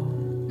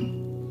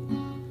home.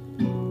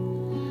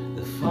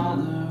 The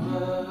Father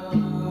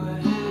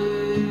awaits.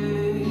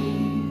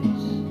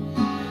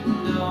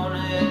 Don't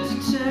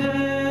hesitate.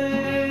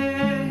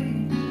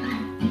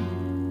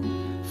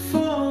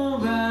 Fall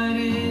right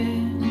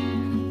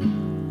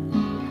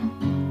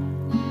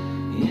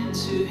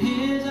into Him.